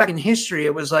you go back in history,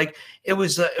 it was like it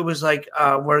was like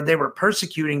where they were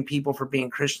persecuting people for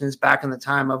being Christians back in the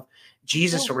time of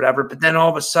Jesus Yeah. or whatever. But then all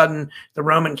of a sudden, the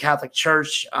Roman Catholic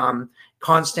Church.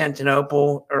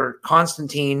 Constantinople or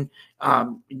Constantine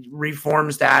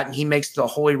reforms that, and he makes the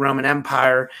Holy Roman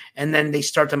Empire, and then they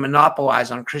start to monopolize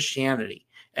on Christianity,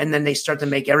 and then they start to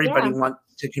make everybody Yeah. want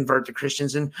to convert to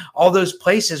Christians, and all those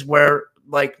places where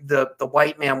like the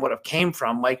white man would have came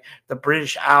from, like the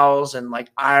British Isles and like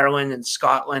Ireland and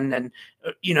Scotland, and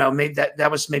maybe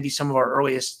that was maybe some of our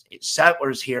earliest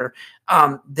settlers here.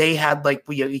 They had like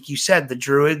you said, the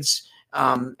Druids,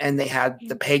 and they had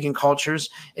the pagan cultures.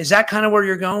 Is that kind of where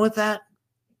you're going with that?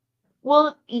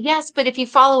 Well, yes, but if you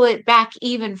follow it back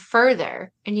even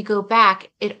further and you go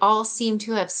back, it all seemed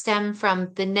to have stemmed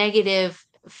from the negative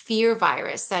fear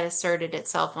virus that asserted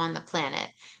itself on the planet.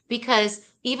 Because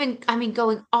even, I mean,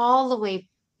 going all the way,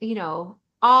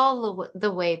 all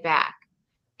the way back,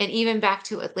 and even back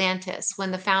to Atlantis,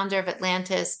 when the founder of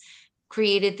Atlantis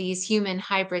created these human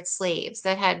hybrid slaves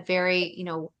that had very,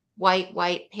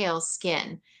 white, pale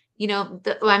skin.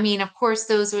 I mean, of course,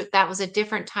 that was a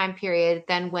different time period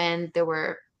than when there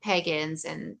were pagans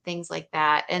and things like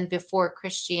that, and before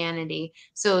Christianity.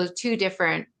 So two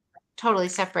different, totally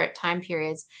separate time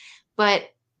periods. But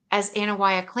as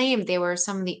Anawaya claimed, they were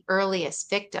some of the earliest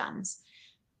victims.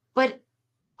 But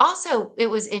also, it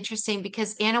was interesting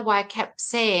because Anna Y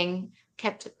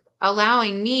kept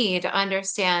allowing me to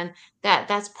understand that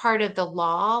that's part of the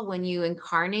law when you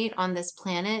incarnate on this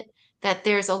planet, that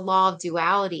there's a law of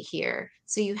duality here.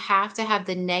 So you have to have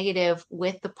the negative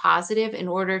with the positive in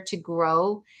order to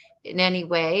grow in any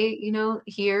way,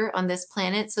 here on this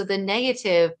planet. So the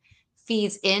negative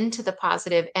feeds into the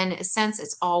positive, and in a sense,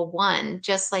 it's all one,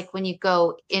 just like when you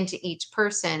go into each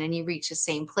person and you reach the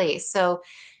same place. So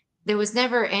there was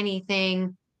never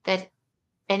anything that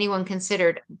anyone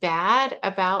considered bad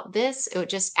about this. It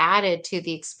just added to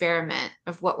the experiment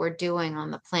of what we're doing on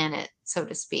the planet, so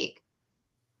to speak.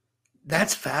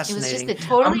 That's It was just fascinating. a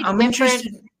totally I'm different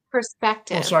interested. Oh,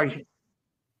 perspective. sorry.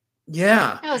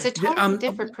 Yeah. No, it's a totally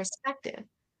different perspective.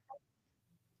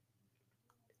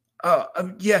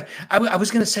 Yeah. I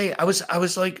was gonna say I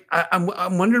was like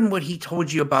I'm wondering what he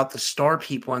told you about the star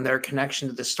people and their connection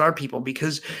to the star people,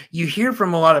 because you hear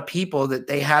from a lot of people that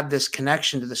they had this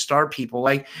connection to the star people,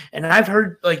 like, and I've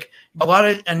heard like a lot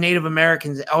of Native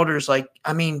Americans elders, like,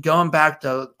 I mean, going back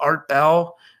to Art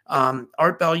Bell.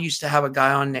 Art Bell used to have a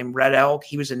guy on named Red Elk.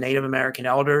 He was a Native American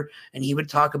elder, and he would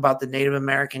talk about the Native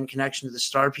American connection to the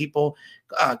star people.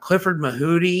 Clifford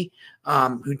Mahooty,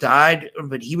 who died,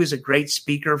 but he was a great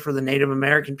speaker for the Native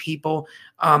American people.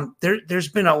 There's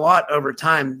been a lot over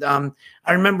time.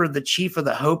 I remember the chief of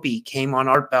the Hopi came on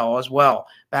Art Bell as well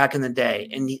back in the day,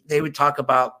 and they would talk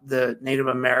about the Native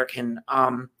American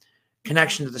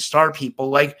connection to the star people.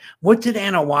 Like, what did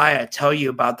Anawaya tell you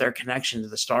about their connection to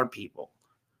the star people?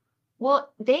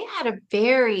 Well, they had a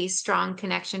very strong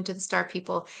connection to the Star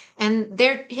People, and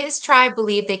his tribe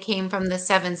believed they came from the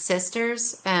Seven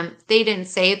Sisters. They didn't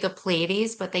say the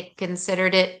Pleiades, but they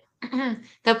considered it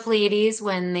the Pleiades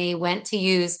when they went to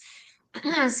use,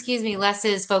 excuse me,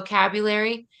 Les's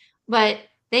vocabulary. But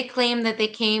they claimed that they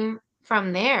came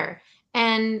from there.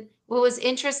 And what was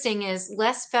interesting is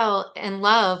Les fell in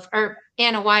love, or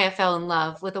Anawaya fell in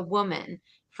love with a woman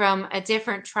from a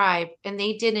different tribe, and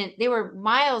they were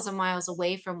miles and miles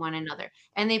away from one another,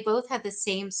 and they both had the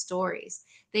same stories.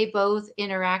 They both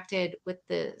interacted with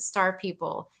the star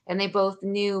people, and they both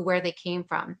knew where they came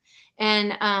from.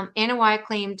 And Anawai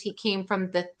claimed he came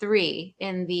from the three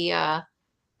in the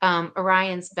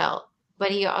Orion's belt,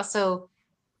 but he also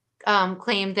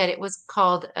claimed that it was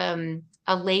called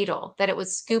a ladle, that it would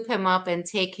scoop him up and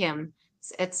take him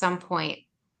at some point,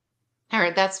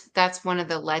 or that's one of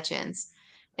the legends,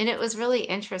 and it was really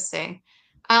interesting.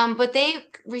 But they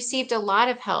received a lot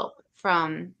of help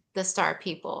from the star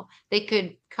people. They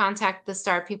could contact the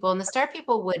star people, and the star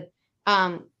people would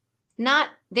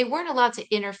they weren't allowed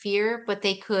to interfere, but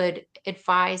they could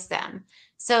advise them.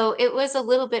 So it was a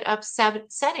little bit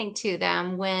upsetting to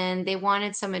them when they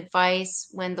wanted some advice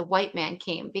when the white man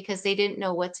came, because they didn't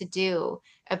know what to do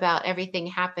about everything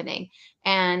happening.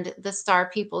 And the star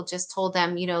people just told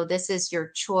them, this is your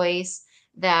choice,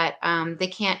 that they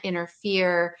can't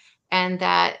interfere, and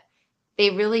that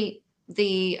they really,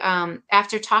 the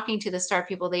after talking to the star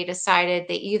people, they decided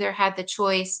they either had the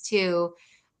choice to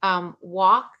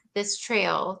walk this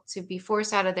trail, to be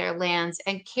forced out of their lands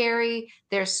and carry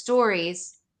their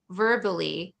stories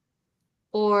verbally,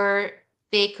 or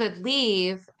they could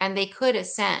leave and they could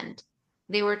ascend.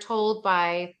 They were told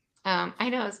by, I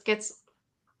know it gets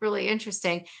really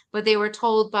interesting, but they were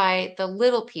told by the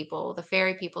little people, the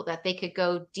fairy people, that they could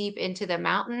go deep into the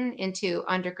mountain, into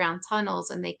underground tunnels,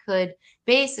 and they could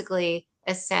basically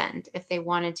ascend if they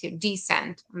wanted to.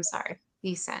 Descend, I'm sorry,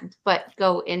 descend, but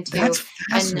go into That's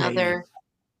fascinating. another.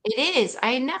 It is.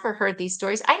 I had never heard these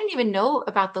stories. I didn't even know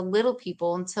about the little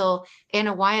people until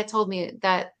Anna Wyatt told me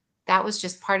that that was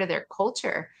just part of their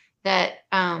culture, that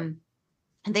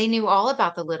they knew all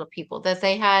about the little people, that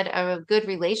they had a good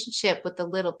relationship with the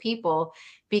little people,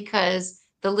 because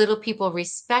the little people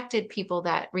respected people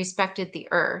that respected the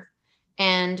earth.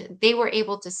 And they were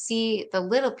able to see the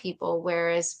little people,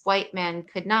 whereas white men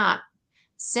could not,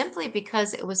 simply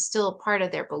because it was still a part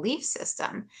of their belief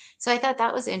system. So I thought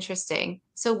that was interesting.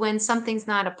 So when something's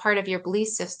not a part of your belief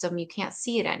system, you can't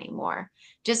see it anymore.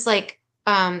 Just like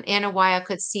Anawaya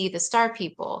could see the star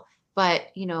people, but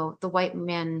the white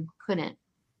man couldn't.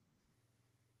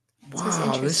 So it's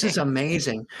Wow, this is interesting.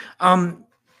 amazing. Um,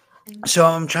 so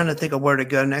I'm trying to think of where to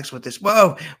go next with this.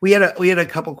 Whoa, we had a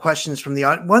couple questions from the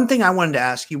audience. One thing I wanted to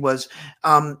ask you was,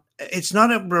 it's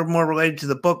not more related to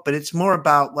the book, but it's more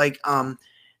about like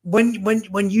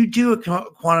when you do a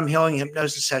quantum healing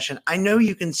hypnosis session. I know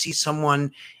you can see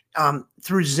someone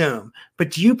through Zoom,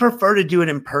 but do you prefer to do it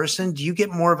in person? Do you get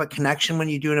more of a connection when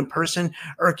you do it in person,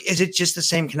 or is it just the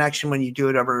same connection when you do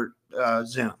it over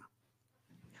Zoom?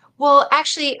 Well,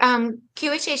 actually,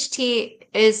 QHHT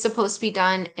is supposed to be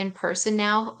done in person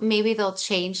now. Maybe they'll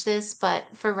change this, but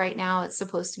for right now, it's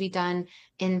supposed to be done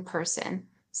in person.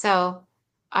 So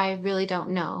I really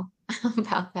don't know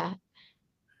about that.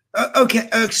 Okay,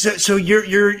 so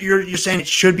you're saying it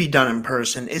should be done in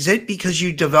person. Is it because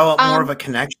you develop more of Um, a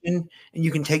connection and you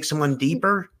can take someone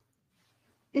deeper?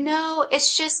 No,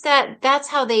 it's just that that's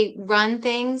how they run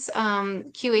things.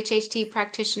 QHHT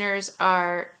practitioners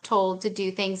are told to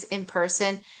do things in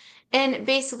person. And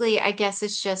basically, I guess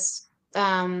it's just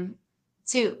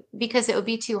because it would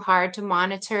be too hard to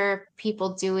monitor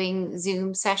people doing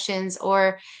Zoom sessions,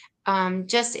 or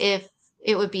just if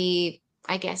it would be,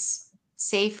 I guess,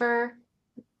 safer.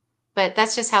 But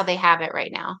that's just how they have it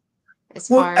right now, as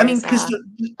Well, far I mean, as because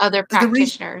other the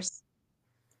reason practitioners.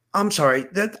 I'm sorry.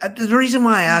 The reason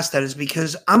why I asked that is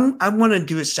because I want to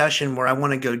do a session where I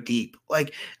want to go deep.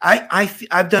 Like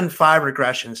I've done 5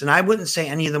 regressions, and I wouldn't say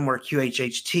any of them were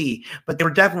QHHT, but they were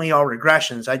definitely all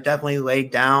regressions. I definitely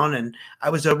laid down, and I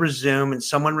was over Zoom, and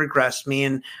someone regressed me,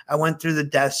 and I went through the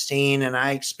death scene, and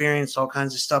I experienced all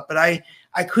kinds of stuff. But I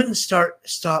couldn't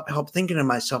stop help thinking to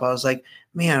myself. I was like,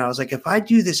 man, I was like, if I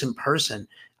do this in person,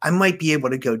 I might be able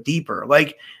to go deeper.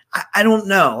 Like I don't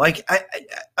know. Like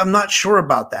I'm not sure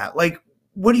about that. Like,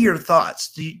 what are your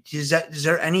thoughts? Is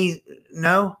there any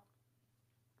no?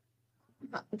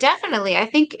 Definitely. I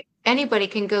think anybody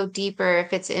can go deeper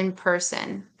if it's in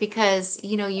person, because,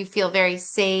 you feel very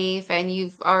safe and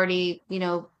you've already,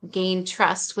 gained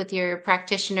trust with your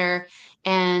practitioner,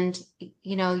 and,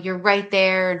 you're right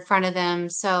there in front of them.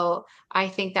 So I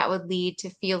think that would lead to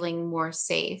feeling more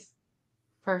safe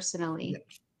personally.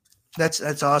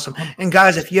 That's awesome. And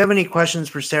guys, if you have any questions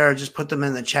for Sarah, just put them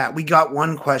in the chat. We got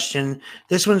one question.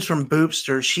 This one's from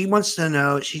Boopster. She wants to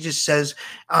know, she just says,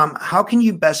 how can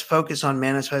you best focus on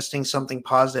manifesting something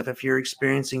positive if you're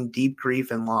experiencing deep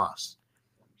grief and loss?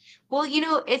 Well,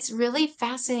 it's really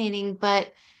fascinating,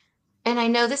 and I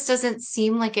know this doesn't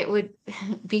seem like it would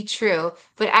be true,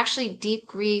 but actually, deep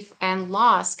grief and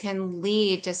loss can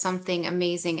lead to something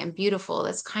amazing and beautiful.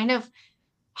 That's kind of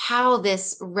how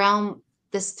this realm,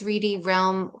 this 3D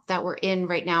realm that we're in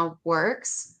right now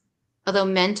works. Although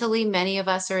mentally, many of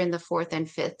us are in the fourth and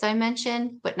fifth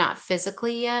dimension, but not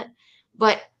physically yet.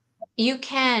 But you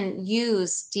can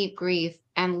use deep grief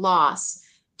and loss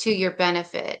to your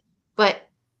benefit. But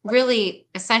really,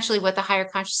 essentially, what the higher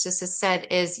consciousness has said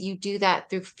is you do that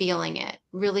through feeling it,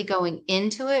 really going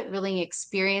into it, really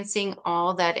experiencing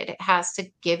all that it has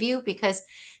to give you, because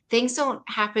things don't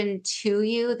happen to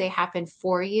you, they happen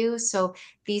for you. So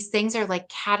these things are like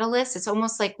catalysts. It's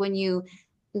almost like when you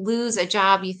lose a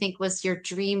job you think was your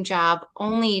dream job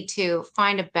only to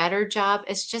find a better job.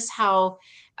 It's just how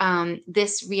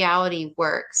this reality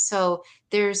works. So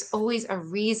there's always a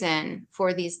reason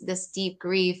for this deep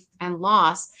grief and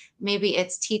loss. Maybe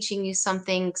it's teaching you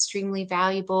something extremely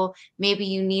valuable. Maybe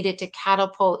you need it to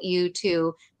catapult you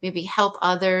to maybe help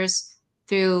others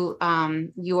through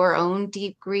your own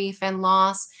deep grief and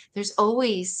loss. There's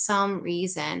always some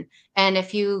reason. And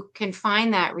if you can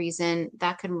find that reason,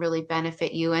 that can really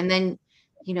benefit you. And then,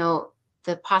 you know,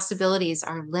 the possibilities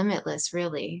are limitless,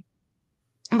 really.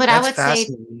 But I That's would say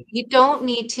fascinating. you don't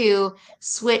need to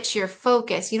switch your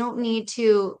focus. You don't need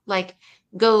to like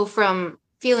go from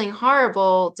feeling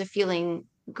horrible to feeling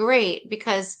great,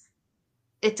 because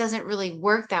it doesn't really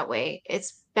work that way.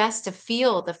 It's best to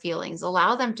feel the feelings,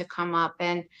 allow them to come up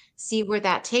and see where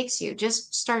that takes you.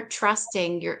 Just start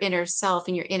trusting your inner self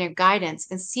and your inner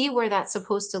guidance and see where that's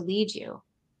supposed to lead you.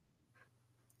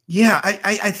 Yeah,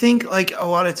 I think like a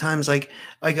lot of times like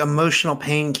emotional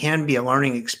pain can be a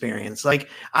learning experience. Like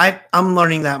I'm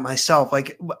learning that myself.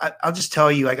 Like I'll just tell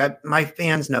you, like my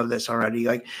fans know this already.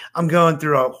 Like I'm going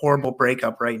through a horrible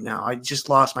breakup right now. I just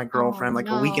lost my Oh, girlfriend like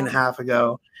a week and a no. half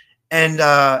ago, and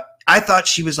I thought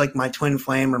she was like my twin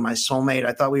flame or my soulmate.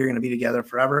 I thought we were going to be together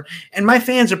forever. And my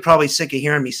fans are probably sick of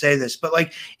hearing me say this, but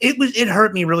like it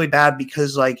hurt me really bad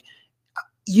because like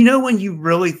when you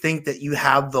really think that you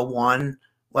have the one,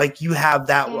 like you have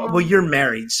that, Yeah. well, you're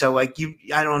married. So like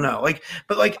I don't know, like,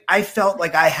 but like I felt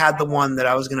like I had the one that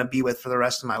I was going to be with for the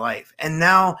rest of my life. And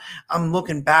now I'm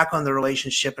looking back on the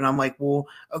relationship and I'm like, well,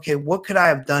 okay, what could I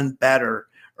have done better?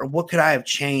 Or what could I have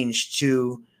changed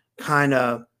to kind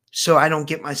of, so I don't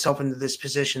get myself into this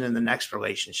position in the next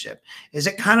relationship? Is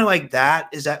it kind of like that?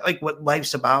 Is that like what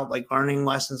life's about? Like learning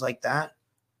lessons like that?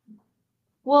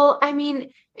 Well, I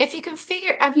mean, if you can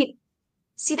figure, I mean,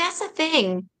 see, that's the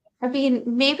thing. I mean,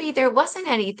 maybe there wasn't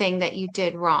anything that you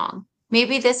did wrong.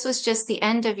 Maybe this was just the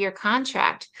end of your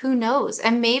contract. Who knows?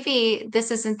 And maybe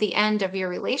this isn't the end of your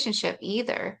relationship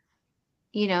either.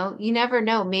 You never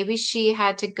know. Maybe she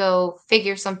had to go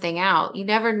figure something out. You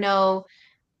never know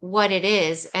what it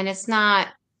is. And it's not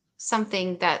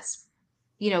something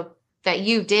you know, that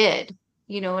you did.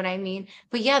 You know what I mean?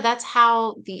 But yeah, that's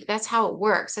how it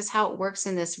works. That's how it works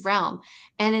in this realm.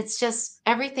 And it's just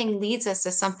everything leads us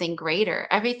to something greater.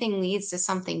 Everything leads to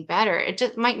something better. It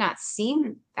just might not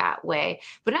seem that way,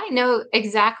 but I know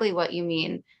exactly what you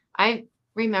mean. I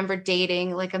remember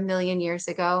dating like a million years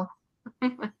ago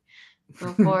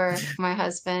before my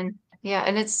husband. Yeah,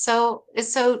 and it's so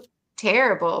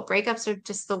terrible. Breakups are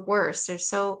just the worst. They're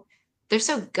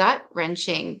so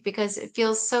gut-wrenching because it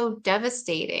feels so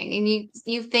devastating. And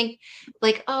you think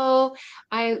like, "Oh,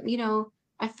 I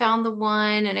found the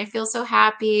one and I feel so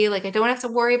happy. Like I don't have to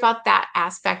worry about that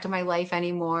aspect of my life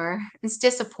anymore." It's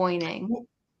disappointing.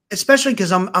 Especially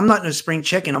because I'm not no spring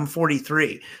chicken. I'm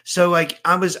 43. So like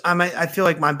I feel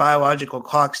like my biological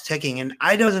clock's ticking, and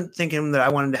I wasn't thinking that I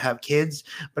wanted to have kids,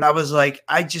 but I was like,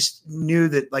 I just knew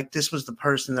that like this was the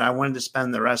person that I wanted to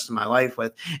spend the rest of my life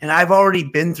with. And I've already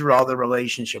been through all the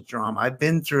relationship drama. I've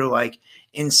been through like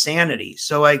insanity.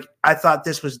 So like I thought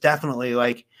this was definitely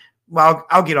like, well,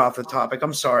 I'll get off the topic.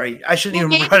 I'm sorry. I shouldn't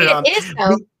Well, even maybe brought it it up. is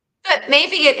though. But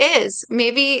maybe it is.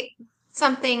 Maybe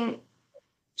something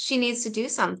she needs to do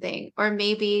something, or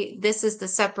maybe this is the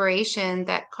separation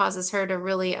that causes her to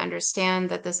really understand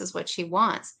that this is what she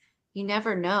wants. You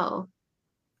never know.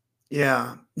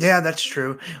 Yeah, yeah, that's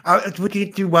true. We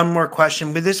could do one more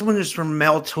question, but this one is from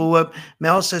Mel Tulip.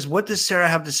 Mel says, "What does Sarah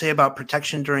have to say about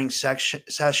protection during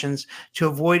sessions to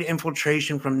avoid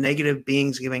infiltration from negative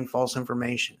beings giving false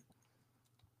information?"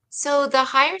 So the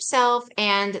higher self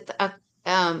and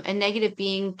a negative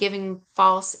being giving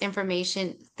false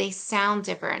information, they sound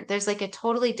different. There's like a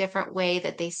totally different way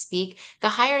that they speak. The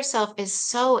higher self is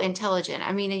so intelligent.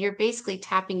 I mean, you're basically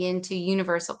tapping into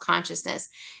universal consciousness,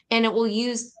 and it will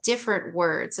use different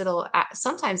words.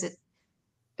 Sometimes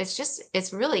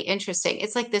it's really interesting.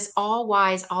 It's like this all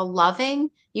wise, all loving.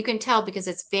 You can tell because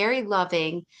it's very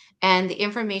loving, and the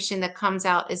information that comes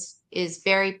out is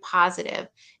very positive.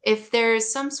 If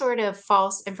there's some sort of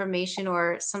false information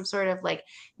or some sort of like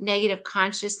negative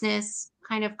consciousness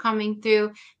kind of coming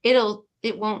through,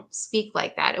 it won't speak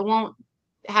like that. It won't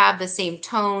have the same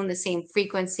tone, the same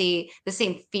frequency, the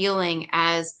same feeling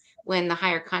as when the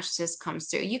higher consciousness comes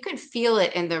through. You can feel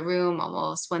it in the room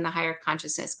almost when the higher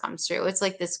consciousness comes through. It's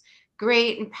like this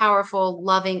great and powerful,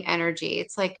 loving energy.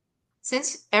 It's like,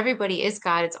 since everybody is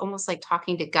God, it's almost like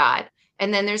talking to God.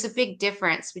 And then there's a big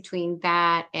difference between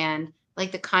that and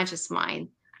like the conscious mind.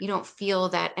 You don't feel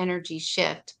that energy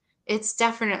shift. It's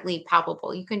definitely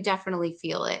palpable. You can definitely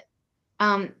feel it.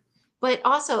 Um, but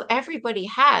also everybody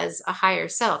has a higher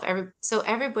self. So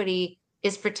everybody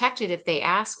is protected if they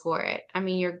ask for it. I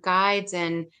mean, your guides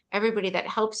and everybody that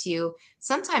helps you,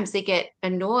 sometimes they get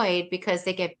annoyed because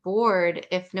they get bored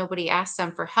if nobody asks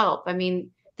them for help. I mean,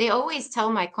 they always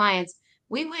tell my clients,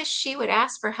 we wish she would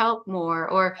ask for help more,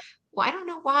 or well, I don't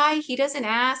know why he doesn't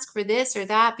ask for this or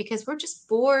that, because we're just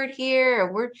bored here,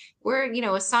 or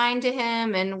we're assigned to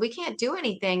him and we can't do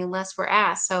anything unless we're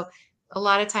asked. So a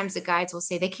lot of times the guides will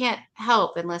say they can't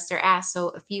help unless they're asked. So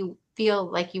if you feel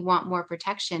like you want more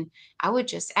protection, I would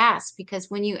just ask,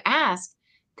 because when you ask,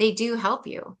 they do help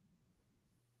you.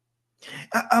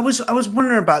 I was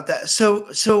wondering about that.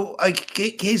 So like,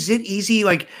 is it easy,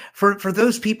 like, for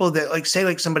those people that, like, say,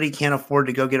 like, somebody can't afford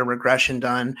to go get a regression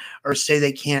done, or say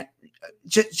they can't,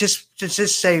 just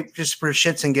say, just for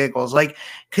shits and giggles, like,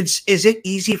 is it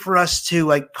easy for us to,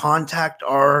 like, contact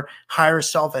our higher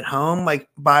self at home, like,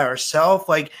 by ourselves,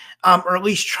 like, or at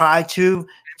least try to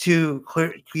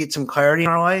create some clarity in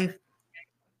our life?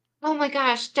 Oh my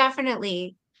gosh,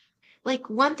 definitely.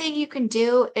 Like, one thing you can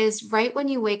do is right when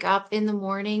you wake up in the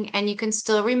morning and you can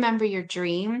still remember your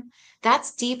dream,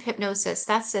 that's deep hypnosis.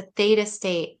 That's a theta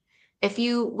state. If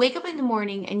you wake up in the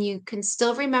morning and you can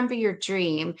still remember your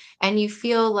dream and you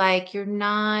feel like you're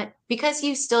not, because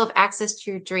you still have access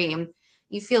to your dream,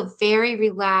 you feel very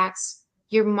relaxed.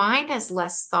 Your mind has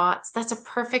less thoughts. That's a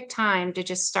perfect time to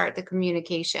just start the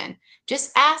communication.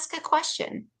 Just ask a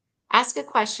question. Ask a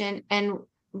question and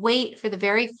wait for the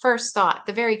very first thought.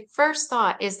 The very first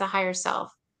thought is the higher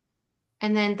self.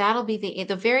 And then that'll be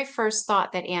the very first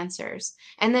thought that answers.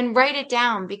 And then write it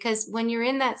down, because when you're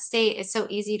in that state, it's so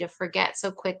easy to forget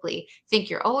so quickly. Think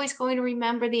you're always going to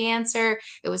remember the answer.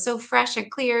 It was so fresh and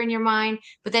clear in your mind,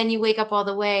 but then you wake up all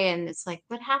the way and it's like,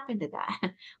 what happened to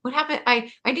that? What happened?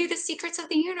 I knew the secrets of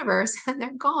the universe and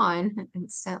they're gone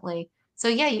instantly. So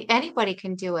yeah, anybody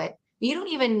can do it. You don't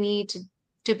even need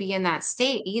to be in that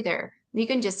state either. You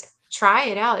can just try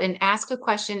it out and ask a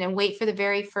question and wait for the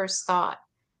very first thought,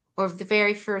 or the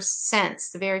very first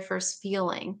sense, the very first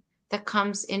feeling that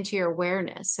comes into your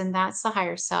awareness. And that's the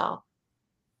higher self.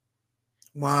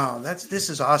 Wow, this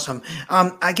is awesome.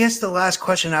 I guess the last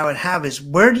question I would have is,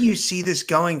 where do you see this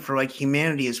going for, like,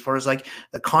 humanity, as far as, like,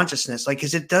 the consciousness? Like,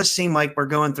 because it does seem like we're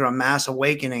going through a mass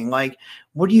awakening. Like,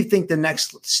 what do you think the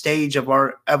next stage of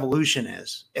our evolution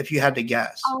is, if you had to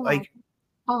guess? Oh my, Like,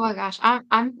 oh my gosh.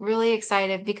 I'm really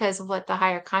excited because of what the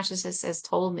higher consciousness has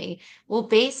told me. Well,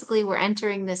 basically we're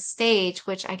entering this stage,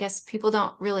 which I guess people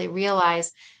don't really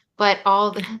realize, but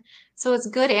all the, so it's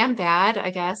good and bad,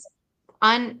 I guess.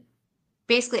 On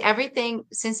basically everything,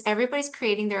 since everybody's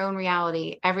creating their own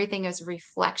reality, everything is a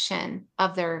reflection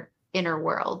of their inner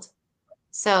world.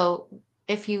 So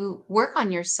if you work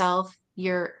on yourself,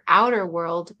 your outer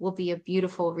world will be a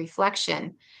beautiful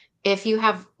reflection. If you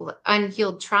have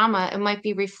unhealed trauma, it might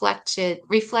be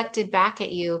reflected back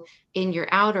at you in your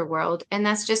outer world. And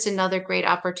that's just another great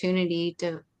opportunity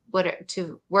to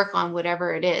work on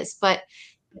whatever it is. But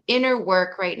inner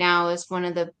work right now is one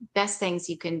of the best things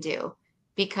you can do,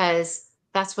 because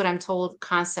that's what I'm told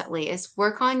constantly, is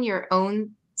work on your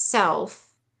own self,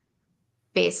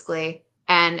 basically,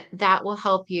 and that will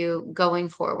help you going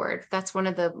forward. That's one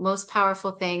of the most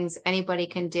powerful things anybody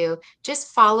can do.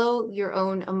 Just follow your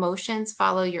own emotions,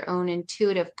 follow your own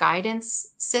intuitive guidance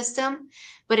system.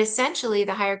 But essentially,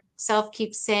 the higher self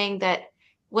keeps saying that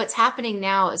what's happening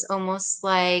now is almost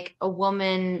like a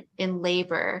woman in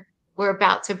labor. We're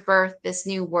about to birth this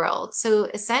new world. So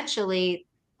essentially,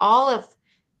 all of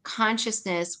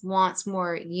consciousness wants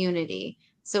more unity.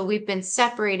 So we've been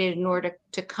separated in order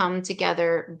to come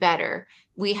together better.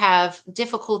 We have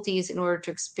difficulties in order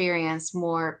to experience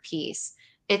more peace.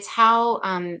 It's how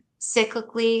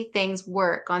cyclically things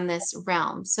work on this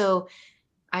realm. So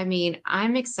I mean,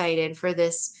 I'm excited for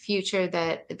this future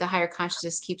that the higher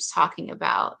consciousness keeps talking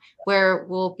about, where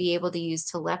we'll be able to use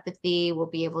telepathy, we'll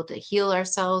be able to heal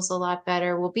ourselves a lot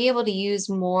better, we'll be able to use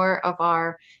more of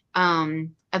our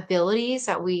abilities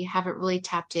that we haven't really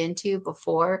tapped into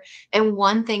before. And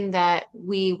one thing that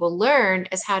we will learn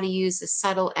is how to use the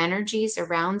subtle energies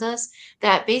around us,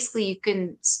 that basically you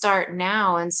can start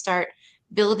now and start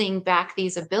building back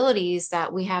these abilities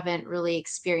that we haven't really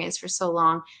experienced for so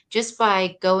long, just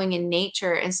by going in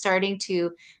nature and starting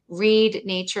to read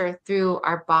nature through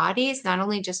our bodies, not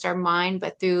only just our mind,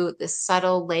 but through the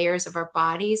subtle layers of our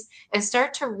bodies, and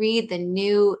start to read the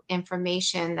new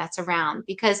information that's around.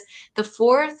 Because the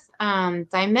fourth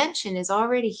dimension is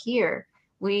already here.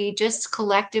 We just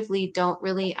collectively don't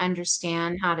really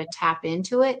understand how to tap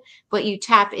into it, but you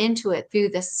tap into it through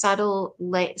the subtle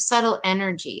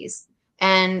energies.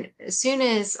 And as soon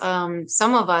as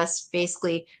some of us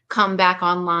basically come back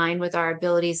online with our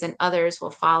abilities, and others will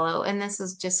follow. And this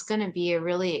is just going to be a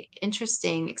really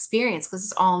interesting experience because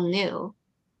it's all new.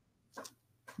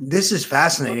 This is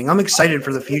fascinating. I'm excited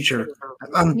for the future.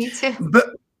 Me too.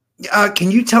 But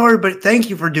can you tell everybody, thank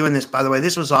you for doing this, by the way,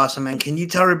 this was awesome. And can you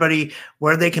tell everybody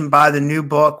where they can buy the new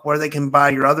book, where they can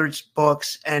buy your other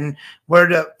books, and where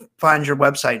to find your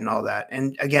website and all that?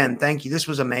 And again, thank you. This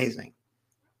was amazing.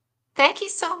 Thank you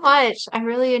so much. I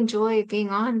really enjoy being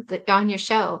on your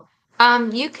show.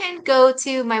 You can go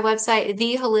to my website,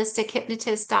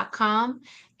 theholistichuipnotist.com,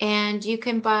 and you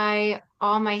can buy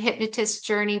all my hypnotist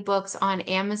journey books on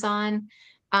Amazon.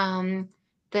 Um,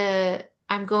 I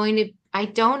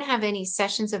don't have any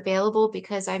sessions available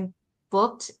because I'm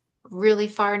booked really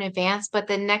far in advance, but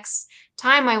the next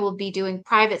time I will be doing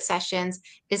private sessions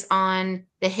is on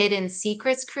the Hidden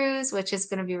Secrets cruise, which is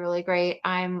going to be really great.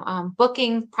 I'm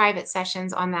booking private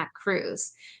sessions on that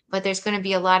cruise, but there's going to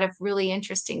be a lot of really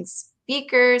interesting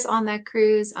speakers on that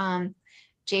cruise.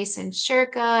 Jason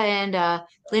Shirka and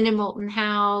Lyndon Moulton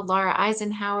Howe, Laura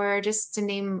Eisenhower, just to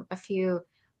name a few.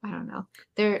 I don't know.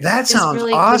 They're That just sounds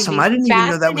really going to awesome. be I didn't even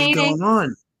know that was fascinating. going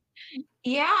on.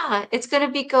 Yeah, it's going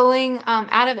to be going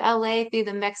out of LA through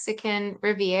the Mexican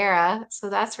Riviera. So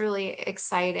that's really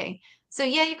exciting. So,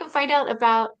 yeah, you can find out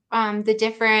about the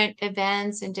different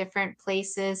events and different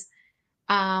places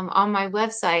on my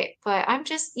website. But I'm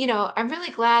just, I'm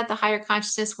really glad the higher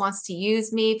consciousness wants to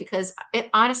use me because it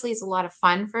honestly is a lot of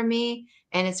fun for me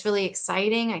and it's really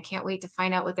exciting. I can't wait to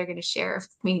find out what they're going to share with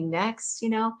me next.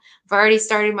 I've already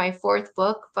started my fourth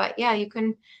book, but yeah, you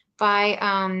can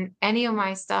buy any of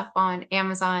my stuff on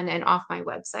Amazon and off my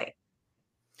website.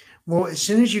 Well, as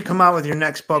soon as you come out with your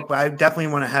next book, I definitely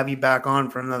want to have you back on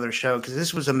for another show because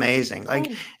this was amazing. Like,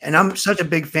 Oh, and I'm such a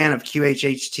big fan of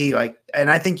QHHT. Like, and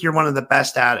I think you're one of the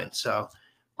best at it. So,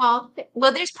 well,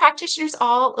 there's practitioners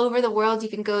all over the world. You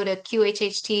can go to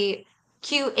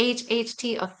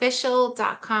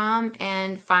QHHTofficial.com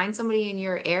and find somebody in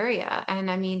your area. And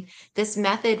I mean, this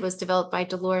method was developed by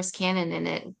Dolores Cannon and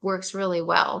it works really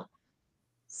well.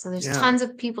 So there's yeah, tons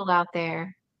of people out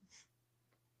there.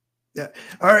 yeah.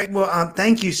 All right. Well,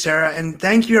 thank you, Sarah, and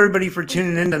thank you everybody for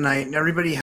tuning in tonight. And everybody.